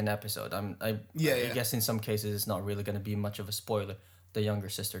the second episode. I guess in some cases it's not really going to be much of a spoiler. The younger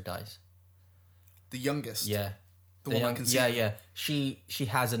sister dies. The youngest. Yeah. The one I can see. Yeah. She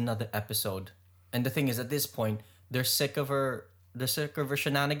has another episode, and the thing is, at this point, they're sick of her. They're sick of her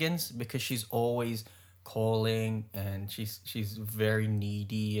shenanigans, because she's always calling and she's very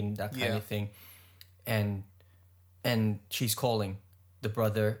needy and that kind of thing, and she's calling. The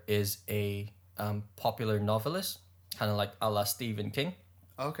brother is a popular novelist, kind of like a la Stephen King.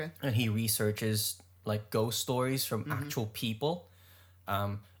 Okay. And he researches like ghost stories from actual people,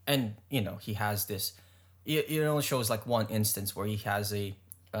 and he has this. It only shows like one instance where he has a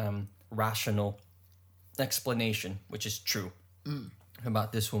rational explanation, which is true,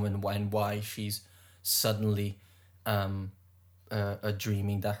 about this woman and why she's suddenly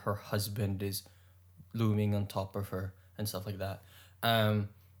dreaming that her husband is looming on top of her and stuff like that. And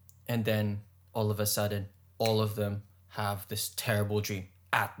then all of a sudden, all of them have this terrible dream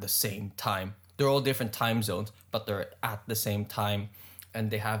at the same time. They're all different time zones, but they're at the same time. And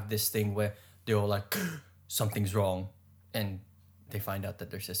they have this thing where they're all like, something's wrong. And they find out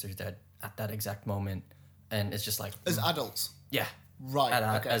that their sister's dead at that exact moment. And it's just like... As adults? Yeah. Right,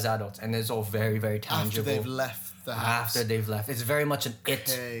 okay. As adults. And it's all very, very tangible. After they've left the house. After they've left. It's very much an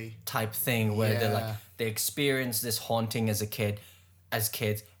it type thing where they're like, they experience this haunting as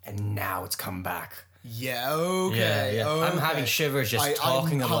kids, and now it's come back. Yeah, okay. Yeah. Okay. I'm having shivers just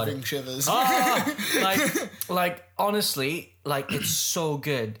talking about it. I'm having shivers. Like honestly, like, it's so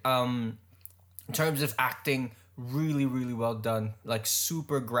good. In terms of acting, really, really well done. Like,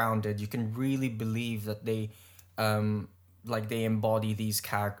 super grounded. You can really believe that they embody these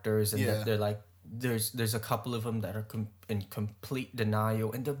characters, and that they're like, there's a couple of them that are in complete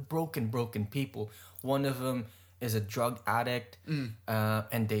denial, and they're broken people. One of them is a drug addict,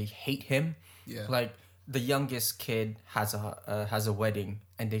 and they hate him. Yeah. Like, the youngest kid has a wedding,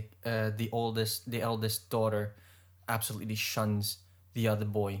 and the eldest daughter absolutely shuns the other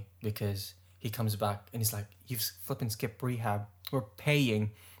boy because he comes back and he's like, "You've flipping skipped rehab. We're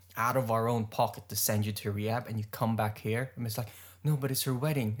paying out of our own pocket to send you to rehab, and you come back here." And it's like, "No, but it's her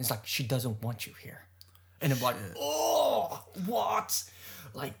wedding." It's like, "She doesn't want you here." And I'm like, "Oh, what?"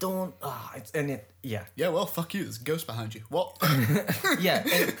 Like, don't. Yeah. Yeah, well, fuck you. There's a ghost behind you. What? Yeah,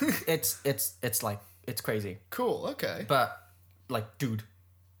 it's like, it's crazy. Cool, okay. But, like, dude.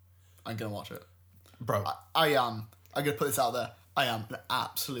 I'm gonna watch it. Bro. I am. I'm gonna put this out there. I am an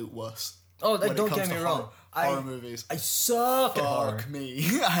absolute wuss. Oh, don't get me wrong. Horror movies. I suck at horror. Fuck me.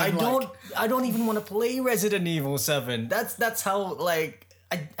 I don't even want to play Resident Evil 7. That's how, like,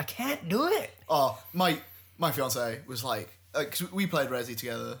 I can't do it. Oh, my fiance was like, cause we played Resi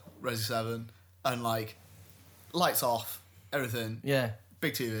together, Resi 7, and like, lights off, everything. Yeah.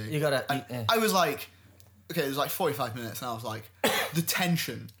 Big TV. You gotta... And I was like, okay, it was like 45 minutes, and I was like, the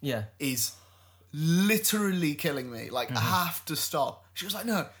tension is literally killing me. Like, I have to stop. She was like,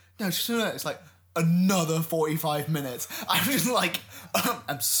 no, just no. It's like, another 45 minutes. I'm just like,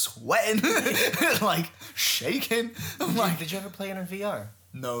 I'm sweating, like, shaking. I'm like... Did you ever play it in VR?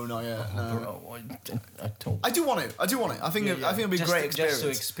 No, not yet. No. Bro, I don't. I do want it. I think it'll be a great experience. Just to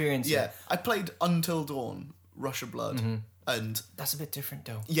experience it. Yeah, I played Until Dawn, Rush of Blood, and that's a bit different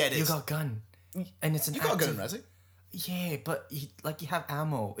though. Yeah, it is. You got a gun, and it's an. You got a gun in Resi. Yeah, but you have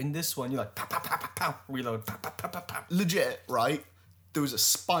ammo. In this one, you're like pow, pow, pow, pow, pow, reload, pow, pow, pow, pow, pow. Legit, right? There was a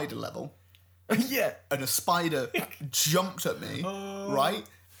spider level. Yeah, and a spider jumped at me, right?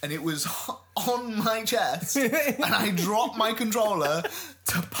 And it was on my chest, and I dropped my controller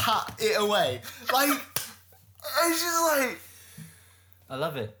to pat it away. Like, I was just like... I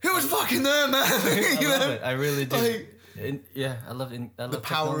love it. Who was fucking there, man? I love it. I really do. Like, I love it. I love the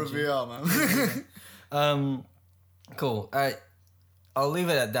power technology. of VR, man. Cool. I'll leave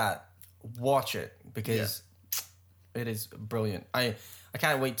it at that. Watch it, because it is brilliant. I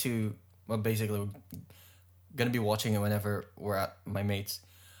can't wait to. Well, basically, we're gonna be watching it whenever we're at my mates.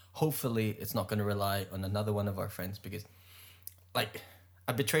 Hopefully, it's not gonna rely on another one of our friends because, like,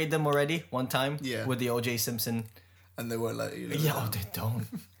 I betrayed them already one time. Yeah. With the O.J. Simpson. And they won't let you. Yeah, oh, they don't.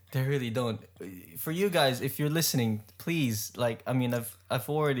 They really don't. For you guys, if you're listening, please, like, I mean, I've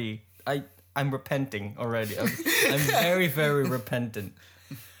already, I'm repenting already. I'm very, very repentant.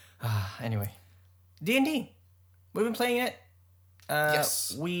 Anyway, D&D. We've been playing it.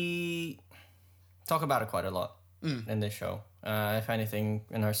 Yes. We talk about it quite a lot in this show. If anything,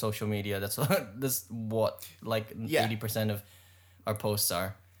 in our social media, that's what like 80% of our posts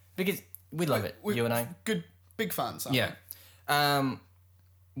are, because we love it. You and I, good big fans. Aren't yeah.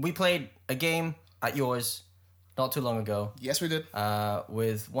 We played a game at yours not too long ago. Yes, we did.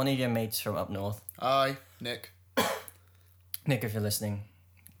 With one of your mates from up north. Hi, Nick. Nick, if you're listening,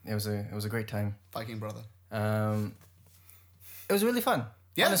 it was a great time. Viking brother. It was really fun.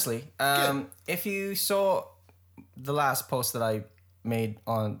 Yeah. Honestly. Good. If you saw the last post that I made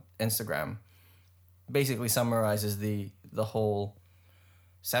on Instagram, basically summarizes the whole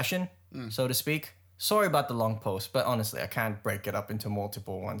session, so to speak. Sorry about the long post, but honestly, I can't break it up into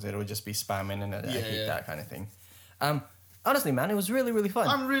multiple ones. It would just be spamming, and I hate that kind of thing. Honestly, man, it was really, really fun.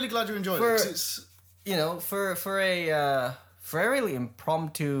 I'm really glad you enjoyed it. 'Cause it's, you know, for a really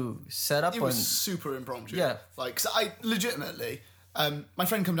impromptu setup. it was super impromptu. Yeah. Like, 'cause I legitimately, my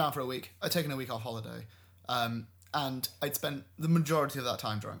friend come down for a week. I'd taken a week off holiday, and I'd spent the majority of that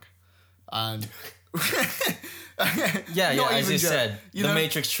time drunk, and yeah. As you said, you the know,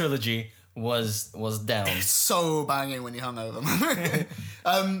 Matrix trilogy was down. It's so banging when you're hungover.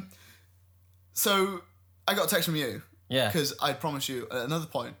 So I got a text from you. Yeah. Because I'd promised you at another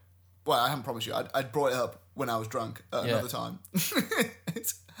point. Well, I haven't promised you. I'd brought it up when I was drunk at another time.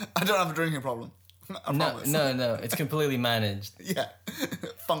 I don't have a drinking problem. I promise. No. It's completely managed. Yeah.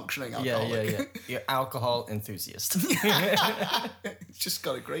 Functioning alcoholic. Yeah. You're alcohol enthusiast. It's just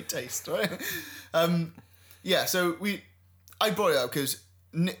got a great taste, right? So I brought it up because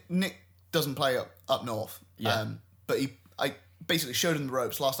Nick doesn't play up north. Yeah. But I basically showed him the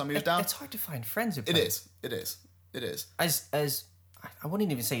ropes last time he was down. It's hard to find friends who It play. is. As I wouldn't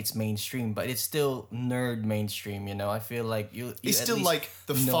even say it's mainstream, but it's still nerd mainstream. You know, I feel like you It's at still least like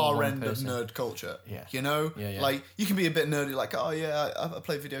the know far one end person. of nerd culture. Yeah. You know? Yeah. Like, you can be a bit nerdy, like, oh yeah, I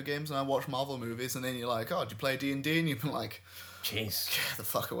play video games and I watch Marvel movies, and then you're like, oh, do you play D&D? And you've been like, Jeez, get the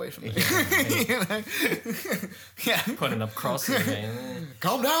fuck away from me. Yeah. You know? Yeah. putting up crosses again.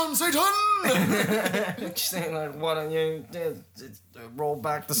 Calm down, Satan! Just saying, like, why don't you roll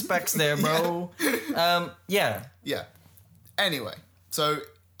back the specs there, bro? Yeah. Yeah. Anyway, so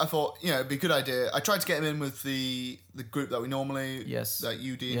I thought, it'd be a good idea. I tried to get him in with the group that we normally, that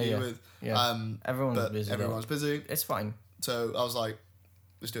you D&D Yeah. with. Yeah. Everyone's but busy. everyone's busy. It's fine. So I was like,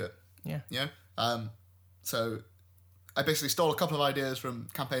 let's do it. Yeah. You know? So I basically stole a couple of ideas from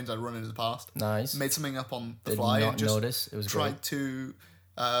campaigns I'd run in the past. Nice. Made something up on the Did fly not and just notice. It was tried great. to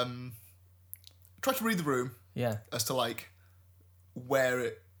read the room Yeah. as to like where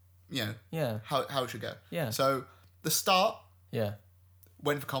it, Yeah. how it should go. Yeah. So the start Yeah.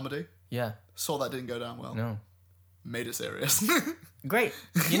 went for comedy. Yeah. Saw that didn't go down well. No. Made it serious. Great.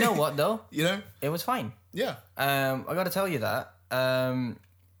 You know what though? It was fine. Yeah. I got to tell you that.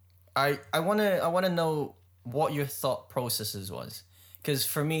 I wanna know what your thought processes was, because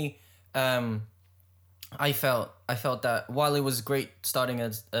for me, I felt that while it was great starting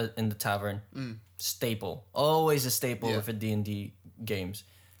as in the tavern, staple, always a staple with a D&D games.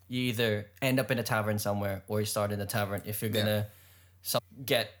 You either end up in a tavern somewhere or you start in a tavern if you're gonna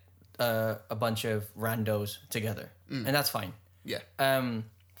get a bunch of randos together, and that's fine. Yeah.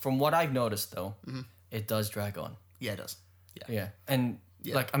 From what I've noticed though, it does drag on. Yeah, it does. Yeah. And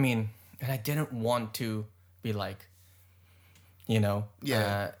like, I mean, and I didn't want to be like, and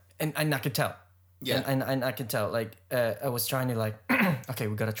I could tell. Yeah. And I could tell, like, I was trying to like, okay,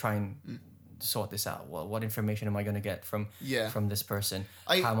 we got to try and sort this out. Well, what information am I going to get from this person?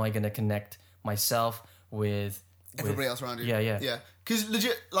 How am I going to connect myself with everybody else around you? Yeah. Yeah. Because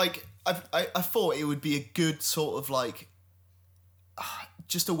legit, like, I thought it would be a good sort of like,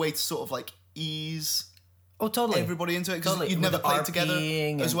 just a way to sort of like ease everybody into it, because you'd never played together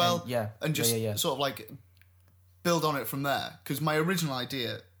as well. And just sort of like build on it from there. Because my original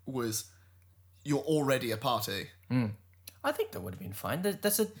idea was you're already a party. I think that would have been fine.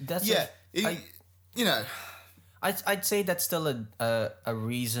 I'd say that's still a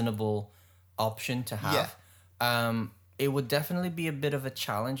reasonable option to have. It would definitely be a bit of a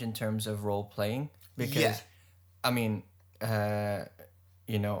challenge in terms of role playing, because I mean, I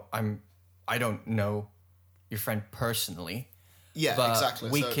don't know your friend personally, Yeah, but exactly.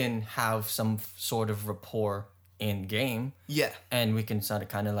 we So- can have some sort of rapport in game, Yeah, and we can sort of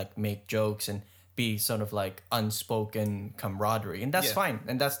kind of like make jokes and be sort of like unspoken camaraderie, and that's Yeah. fine,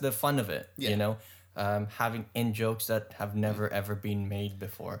 and that's the fun of it. Yeah. You know, having in jokes that have never ever been made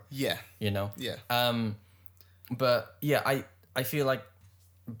before. yeah, You know. yeah, But yeah, I feel like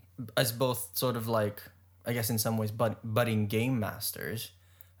as both sort of like, I guess in some ways budding game masters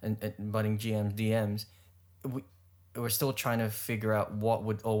and budding GMs, DMs, we're still trying to figure out what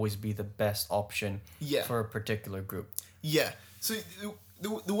would always be the best option Yeah. for a particular group. yeah. So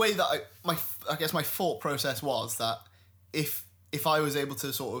the way that I guess my thought process was that if I was able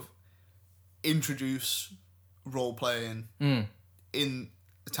to sort of introduce role playing in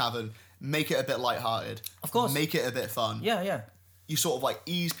the tavern, make it a bit lighthearted, Of course. make it a bit fun. Yeah, yeah, You sort of like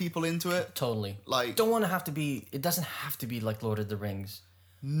ease people into it. totally. Like Don't want to have to be. It doesn't have to be like Lord of the Rings.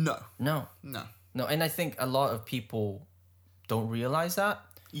 no, No, no, no, and I think a lot of people don't realize that.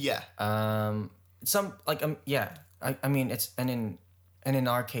 yeah, Some like yeah, I mean it's and in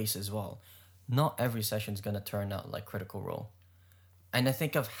our case as well, not every session's gonna turn out like Critical Role, and I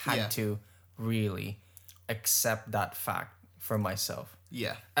think I've had Yeah. to really accept that fact for myself.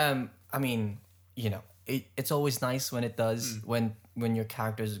 yeah, I mean, you know, it's always nice when it does, when your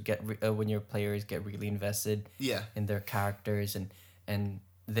characters when your players get really invested yeah, in their characters and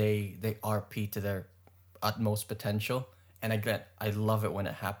they RP to their utmost potential. And again, I love it when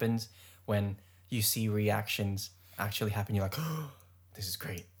it happens, when you see reactions actually happen. You're like, oh, this is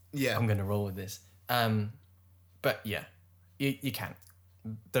great. yeah. I'm gonna roll with this. But yeah, you can't.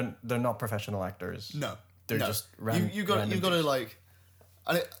 They're not professional actors. No, They're no. just You got to like,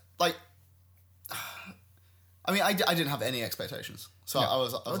 and it like. I mean, I didn't have any expectations, so I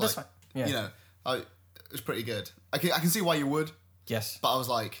was that's like, fine. Yeah. you know, it was pretty good. I can see why you would, Yes. but I was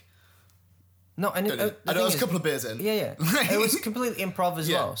like, No, and I know I was a couple of beers in. Yeah, yeah. It was completely improv as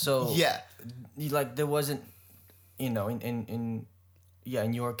Yeah. well. So Yeah, like there wasn't, you know, in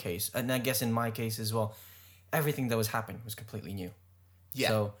your case, and I guess in my case as well, everything that was happening was completely new. yeah,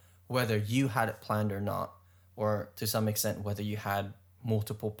 So whether you had it planned or not, or to some extent whether you had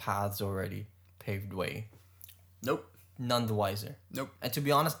multiple paths already paved way, nope, none the wiser. nope. And to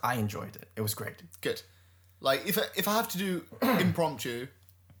be honest, I enjoyed it. It was great. Good. Like if I have to do impromptu,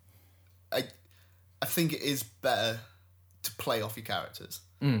 I think it is better to play off your characters.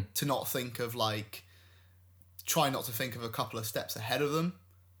 To not think of like, try not to think of a couple of steps ahead of them,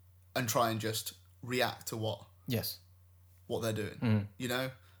 and try and just react to what Yes. they're doing. You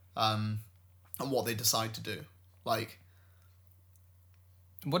know, and what they decide to do. Like,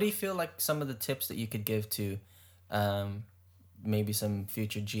 What do you feel like some of the tips that you could give to maybe some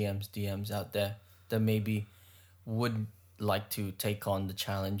future GMs, DMs out there that maybe would like to take on the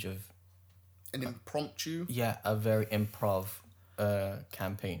challenge of, an impromptu. yeah, a very improv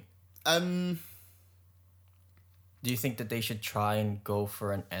campaign? Do you think that they should try and go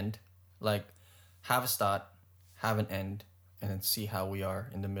for an end? Like, have a start, have an end, and then see how we are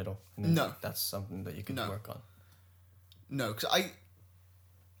in the middle? And then No. That's something that you can No. work on. No, because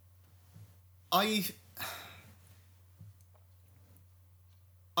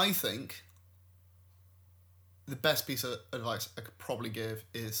I think the best piece of advice I could probably give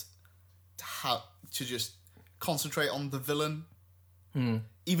is to just concentrate on the villain.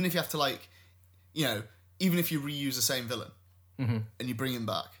 Even if you have to, like, you know, even if you reuse the same villain and you bring him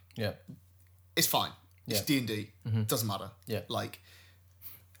back, Yeah. it's fine. It's Yeah. D&D. Doesn't matter. Yeah. Like,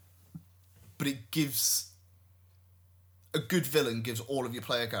 but it gives a good villain gives all of your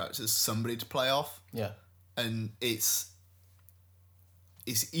player characters somebody to play off, Yeah. and it's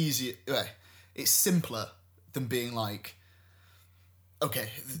easier. It's simpler than being like, okay,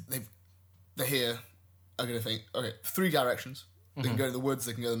 they're here. I'm gonna think, okay, 3 directions. They can go to the woods,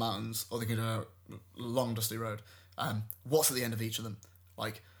 they can go to the mountains, or they can go a long dusty road. What's at the end of each of them?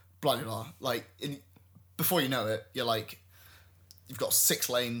 Like, blah blah blah. Like, before you know it, you're like, you've got 6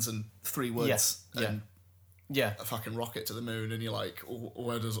 lanes and 3 woods Yeah. and Yeah. a fucking rocket to the moon, and you're like,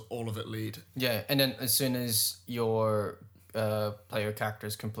 where does all of it lead? Yeah. And then as soon as your player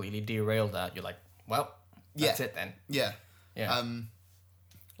characters completely derail that, you're like, well, that's Yeah. it then. Yeah. Yeah.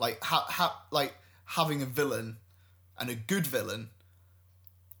 Like like having a villain and a good villain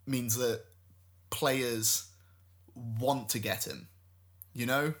means that players want to get him, you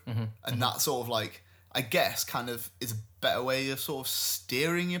know, and that sort of like, I guess, kind of is a better way of sort of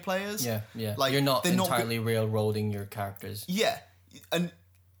steering your players. Yeah, yeah. Like, You're not they're not entirely railroading your characters. Yeah, and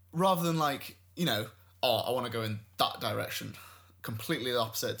rather than like, you know, oh, I want to go in that direction, completely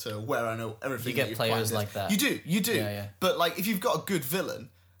opposite to where I know everything. You get that you've players planned is. like that. You do. Yeah. But like, if you've got a good villain,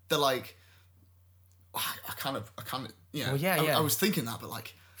 they're like, I kind of You know, Well, yeah. I was thinking that, but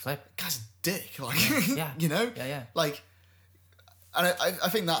like, Flip. guy's a dick. Like, Yeah. you know? Yeah. Like, and I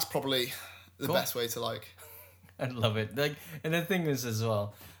think that's probably the Cool. best way to like. I love it. Like, and the thing is as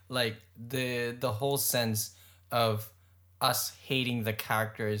well, like the whole sense of us hating the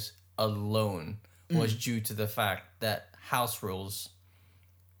characters alone was due to the fact that house rules,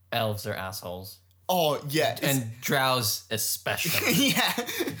 elves are assholes, Oh yeah, and drows especially. yeah,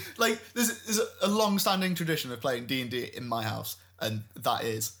 like there's a long-standing tradition of playing D&D in my house, and that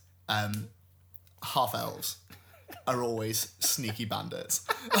is half elves are always sneaky bandits.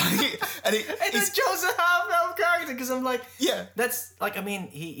 Like, and And then Joe's a half elf character because I'm like, yeah, that's like, I mean,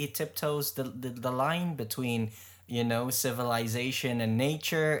 he tiptoes the line between, you know, civilization and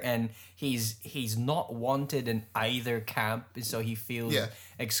nature, and he's not wanted in either camp, so he feels Yeah.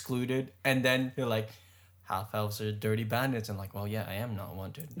 excluded. And then you're like, half elves are dirty bandits. And like, well, yeah, I am not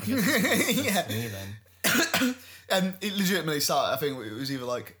wanted. I guess that's Yeah. me then. and it legitimately started. I think it was either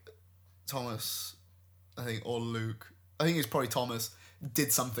like Thomas, I think, or Luke. I think it was probably Thomas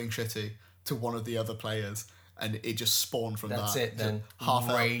did something shitty to one of the other players, and it just spawned from That's that. it then. Half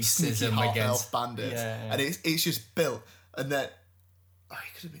elf, Racism sneaky half against- elf bandits, Yeah. and it's just built. And then it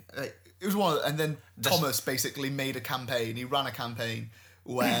could have been. Like, it was one, and then Thomas basically made a campaign. He ran a campaign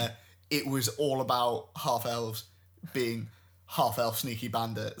where it was all about half elves being half elf sneaky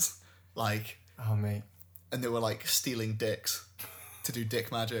bandits, like, Oh, mate. and they were like stealing dicks to do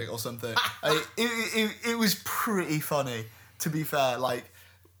dick magic or something. It was pretty funny, to be fair. Like,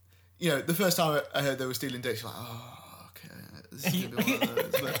 you know, the first time I heard they were stealing dicks, you're like, oh, okay, this is gonna be one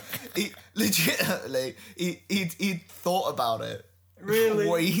of those. But he legitimately, he'd thought about it. Really?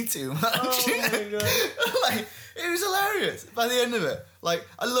 Way too much. Oh my God. Like, it was hilarious by the end of it. Like,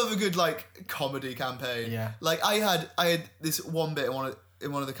 I love a good like comedy campaign. Yeah. Like I had this one bit in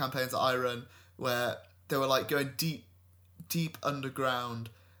one of the campaigns that I run where they were like going deep underground,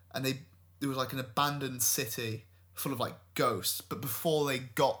 and there was like an abandoned city full of like ghosts. But before they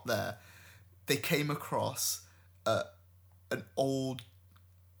got there, they came across an old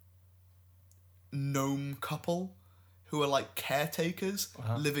gnome couple who were like caretakers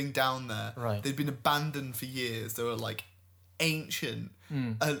living down there. Right. They'd been abandoned for years. They were like ancient.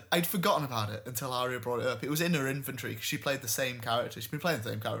 And I'd forgotten about it until Aria brought it up. It was in her inventory because she played the same character. She's been playing the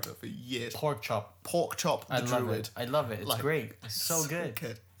same character for years. Pork chop. Pork Chop the I love druid. it. I love it. It's Like, great. It's so good.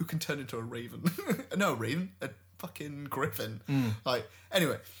 Who can turn into a raven. No, a raven. A fucking griffin. Mm. Like,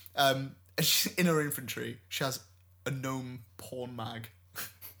 anyway. In her inventory, she has a gnome porn mag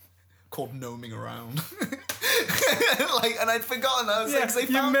called Gnoming Around. Like, and I'd forgotten that. I was Yeah, like, 'cause they you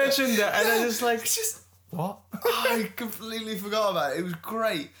found mentioned it. that, and I just like, It's just, what? I completely forgot about it. It was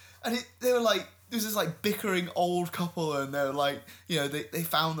great. And they were like, there was this like bickering old couple, and they were like, you know, they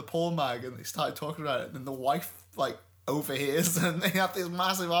found the porn mag and they started talking about it, and then the wife like overhears and they have this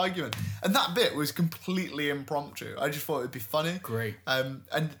massive argument. And that bit was completely impromptu. I just thought it'd be funny. Great. And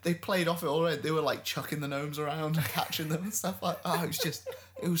they played off it already. They were like chucking the gnomes around and catching them and stuff like that.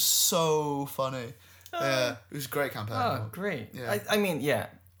 It was so funny. Yeah, it was a great campaign. Oh, great. Yeah. I mean, yeah,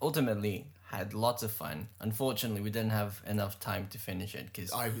 ultimately had lots of fun. Unfortunately, we didn't have enough time to finish it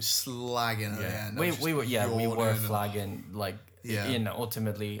because I was slagging at the end. I we was just were yawning and- flagging, like, Yeah. you know,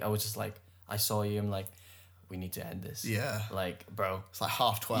 ultimately I was just like, I saw you, I'm like, we need to end this. Yeah. Like, bro, It's like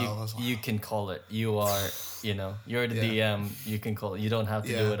 12:30. I was like, you can call it. You are, you know, you're the Yeah. DM. You can call it. You don't have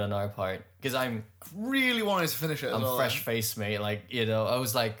to Yeah. do it on our part because I'm really wanted to finish it. I'm fresh faced, mate. Like, you know, I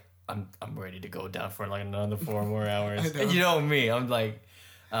was like, I'm ready to go down for like another 4 more hours. I know. And you know me, I'm like,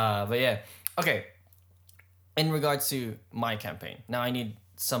 but yeah, okay. In regards to my campaign, now I need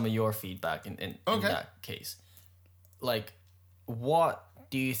some of your feedback in Okay. that case. Like, what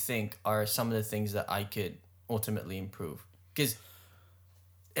do you think are some of the things that I could ultimately improve? Because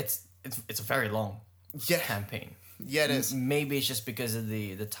it's a very long Yeah. campaign. Yeah, it is. Maybe it's just because of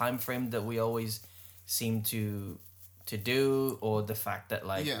the time frame that we always seem to do, or the fact that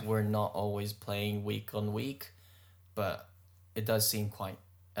like Yeah. we're not always playing week on week, but it does seem quite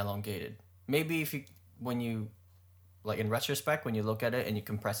elongated. Maybe when you like in retrospect, when you look at it and you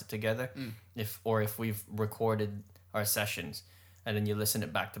compress it together, if we've recorded our sessions and then you listen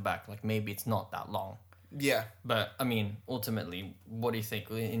it back to back, like maybe it's not that long. Yeah. But I mean, ultimately, what do you think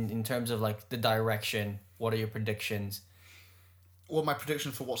in terms of like the direction? What are your predictions? What my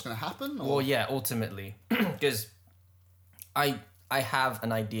prediction for what's going to happen? Or? Well, yeah, ultimately, because I have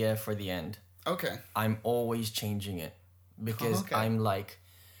an idea for the end. Okay. I'm always changing it because Okay. I'm like,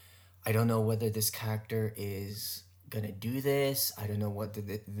 I don't know whether this character is gonna do this. I don't know whether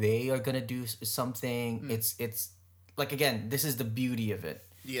they are gonna do something. It's like, again, this is the beauty of it.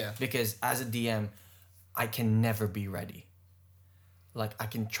 Yeah. Because as a DM, I can never be ready. Like, I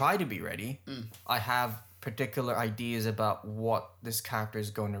can try to be ready. I have particular ideas about what this character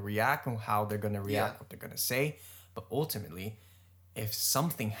is going to react and how they're going to react, what they're going to say. But ultimately, if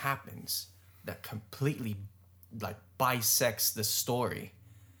something happens that completely, like, bisects the story,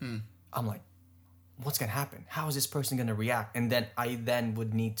 I'm like, what's going to happen? How is this person going to react? And then I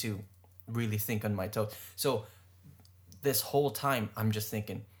would need to really think on my toes. So this whole time, I'm just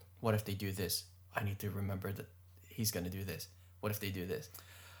thinking, what if they do this? I need to remember that he's going to do this. What if they do this?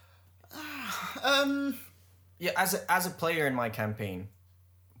 Yeah, as a player in my campaign,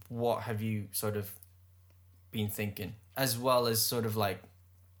 what have you sort of been thinking? As well as sort of like,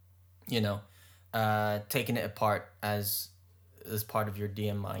 you know, taking it apart as part of your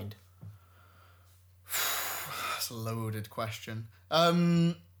DM mind. That's a loaded question.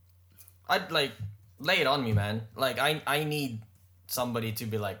 I'd like lay it on me, man. Like I need somebody to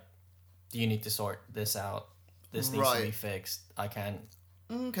be like, you need to sort this out. This needs to be fixed. I can't.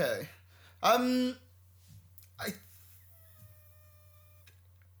 Okay. I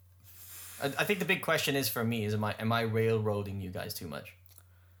think the big question is for me is am I railroading you guys too much?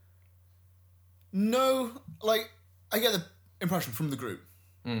 No, like I get the impression from the group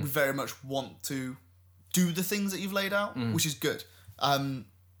we very much want to do the things that you've laid out, which is good.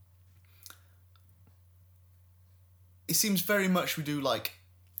 It seems very much we do like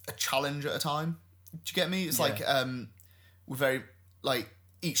a challenge at a time. Do you get me? It's like we're very like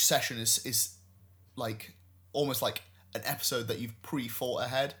each session is like almost like an episode that you've pre-thought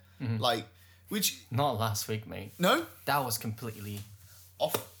ahead, like which not last week, mate. No, that was completely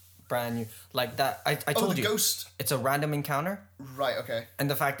off, brand new. Like that, I told you, ghost. It's a random encounter, right? Okay, and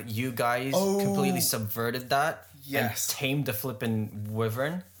the fact that you guys completely subverted that, and tamed the flippin'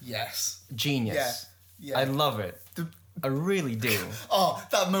 wyvern, genius. Yeah, I love it. I really do. Oh,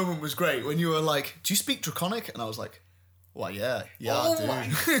 that moment was great when you were like, "Do you speak Draconic?" And I was like, "Well, yeah, I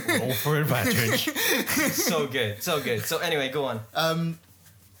do." Roll for advantage. So good. So anyway, go on.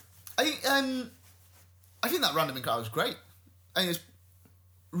 I think that random encounter was great. I think it's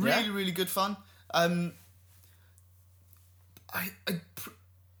really good fun.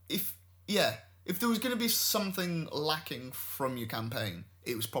 If there was going to be something lacking from your campaign,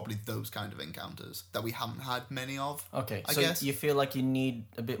 it was probably those kind of encounters that we haven't had many of. Okay, I so guess. You feel like you need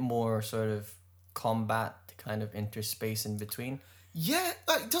a bit more sort of combat to kind of interspace in between? Yeah,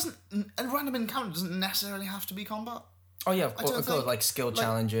 like it doesn't. A random encounter doesn't necessarily have to be combat. Oh yeah, of course, like skill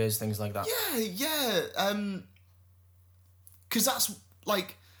challenges, things like that. Yeah. Because that's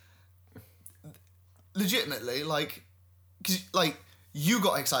like legitimately like, because like you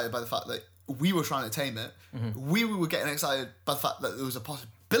got excited by the fact that we were trying to tame it. We were getting excited by the fact that there was a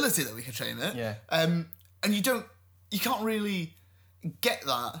possibility that we could tame it. Yeah. And you can't really get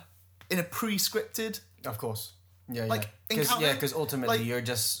that in a pre-scripted. Of course. Yeah. Like because ultimately you're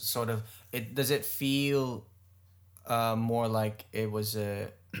just sort of it. Does it feel more like it was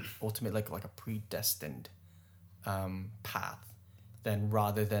ultimately like a predestined path, than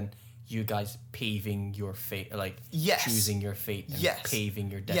rather than you guys paving your fate, like choosing your fate and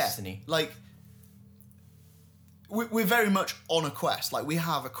paving your destiny. Yeah. Like we're very much on a quest. Like we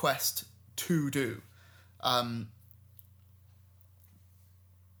have a quest to do,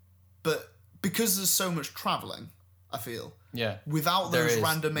 but because there's so much traveling, I feel without those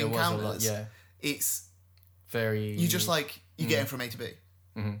random encounters, it's very you just like you get in from A to B,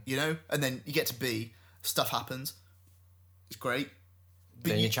 you know, and then you get to B, stuff happens. It's great. But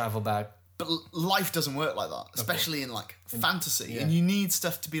then you travel back. But life doesn't work like that, especially in like fantasy. And you need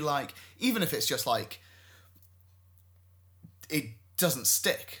stuff to be like, even if it's just like, it doesn't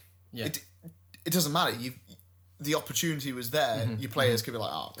stick. Yeah. It doesn't matter. The opportunity was there. Your players could be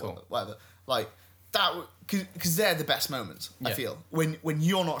like, oh, cool. whatever. Like that, because they're the best moments. I feel when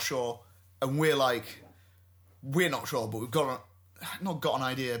you're not sure, and we're not sure, but we've not got an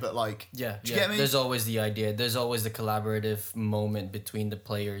idea, but like, do you get me? There's always the idea. There's always the collaborative moment between the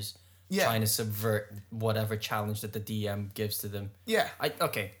players trying to subvert whatever challenge that the DM gives to them. Yeah.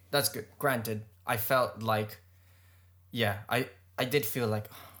 Okay, that's good. Granted, I felt like, I did feel like,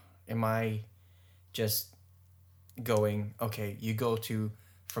 am I just going, okay, you go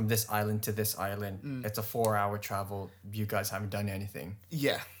from this island to this island. It's a 4-hour travel. You guys haven't done anything.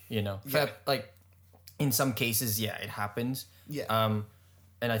 Yeah. You know? Yeah. Like, in some cases, it happens. Yeah.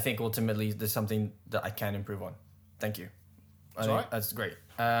 And I think ultimately there's something that I can improve on. Thank you. That's great.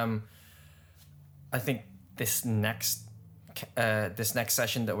 I think this next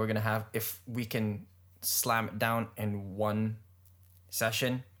session that we're gonna have, if we can slam it down in one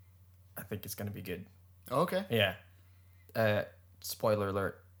session, I think it's gonna be good. Okay. Yeah. Spoiler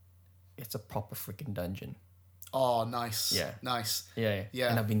alert. it's a proper freaking dungeon. Oh, nice. Yeah. Nice. Yeah.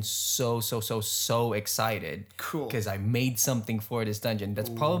 And I've been so excited. Cool. Because I made something for this dungeon. That's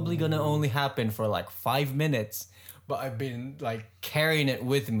probably going to only happen for like 5 minutes. But I've been like carrying it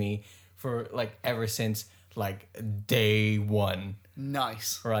with me for like ever since like day one.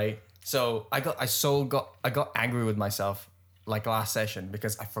 Nice. Right? So I got angry with myself like last session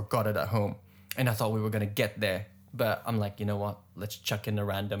because I forgot it at home. And I thought we were going to get there. But I'm like, you know what? Let's chuck in a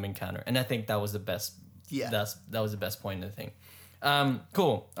random encounter. And I think that was the best. Yeah. That was the best point of the thing.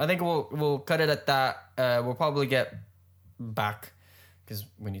 Cool. I think we'll cut it at that. We'll probably get back because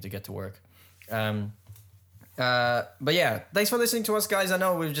we need to get to work. But yeah, thanks for listening to us, guys. I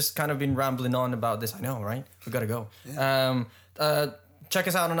know we've just kind of been rambling on about this. I know, right? We gotta go. Yeah. Check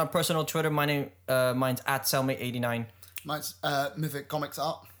us out on our personal Twitter. Mine's at Cellmate89. Mine's Mythic Comics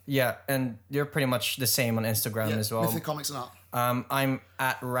Art. Yeah, and you're pretty much the same on Instagram as well. Mythic Comics and Art. I'm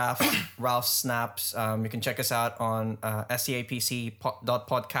at Ralph Snaps. You can check us out on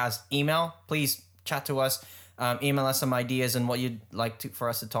scapc.podcast email. Please chat to us. Email us some ideas and what you'd like for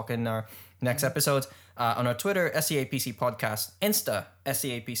us to talk in our next episodes. On our Twitter, SCAPC Podcast. Insta,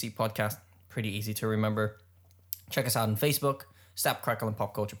 SCAPC Podcast. Pretty easy to remember. Check us out on Facebook, Snap, Crackle, and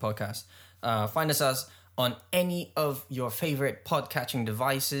Pop Culture Podcast. Find us on any of your favorite podcatching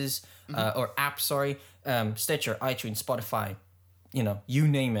devices or apps, Stitcher, iTunes, Spotify, you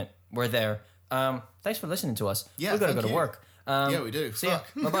name it, we're there. Thanks for listening to us. Yeah, we gotta go to work. Yeah, we do. See ya.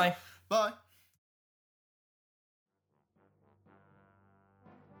 Bye-bye. Bye.